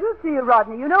 Good riddance to you,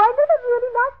 Rodney. You know, I never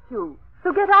really liked you.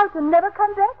 So get out and never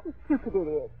come back, you stupid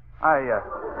idiot.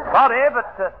 Sorry,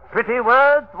 but pretty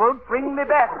words won't bring me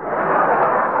back.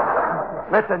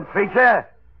 Listen, Treacher,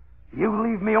 you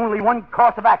leave me only one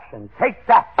course of action. Take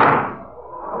that.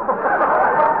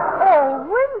 Oh,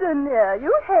 Windermere,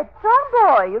 you headstrong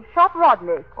boy. You've shot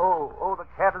Rodney. Oh, the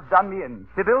cat has done me in.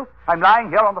 Sybil, I'm lying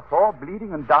here on the floor,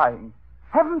 bleeding and dying.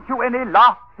 Haven't you any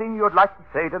last thing you'd like to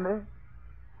say to me?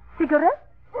 Cigarette?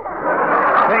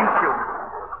 Thank you.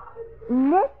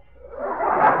 Net?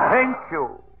 Thank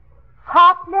you.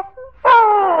 Heart lesson?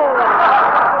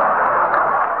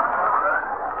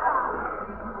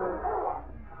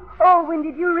 Oh,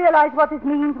 Windy, do you realize what this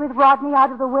means with Rodney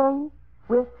out of the way?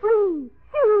 We're free.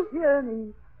 You hear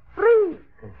me? Free.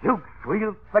 Zooks,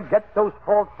 we'll forget those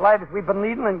false lives we've been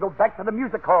leading and go back to the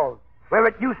music halls, where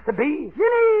it used to be.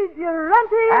 Ginny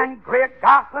Durante And Greg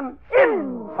Garson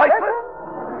in Cyprus.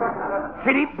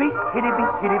 Chitty beat, chitty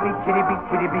beat, chitty beat, chitty beat,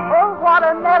 chitty beat. Oh, what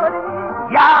a melody.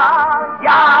 Yeah,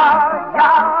 yeah,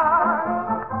 yeah.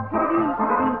 Chitty beat,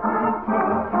 chitty beat,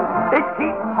 chitty beat. It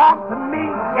keeps haunting me.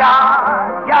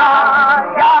 Yeah,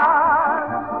 yeah, yeah.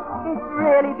 It's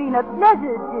really been a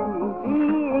pleasure, Jimmy,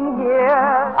 being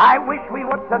here. I wish we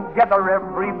were together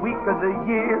every week of the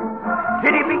year.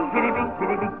 Chitty beat, chitty beat,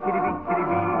 chitty beat, chitty beat, chitty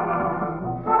beat.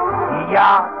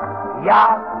 Yeah,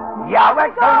 yeah, yeah,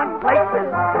 we're going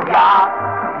places.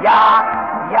 Yeah,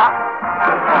 yeah, yeah.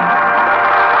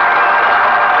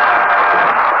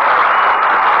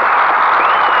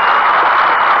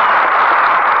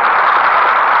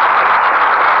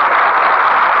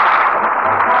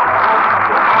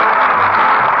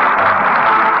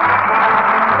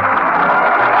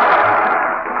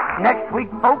 Next week,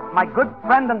 folks, my good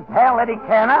friend and pal Eddie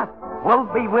Canner will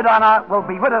be with us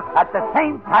at the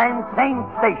same time, same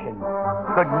station.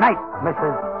 Good night,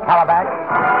 Mrs. Calabash.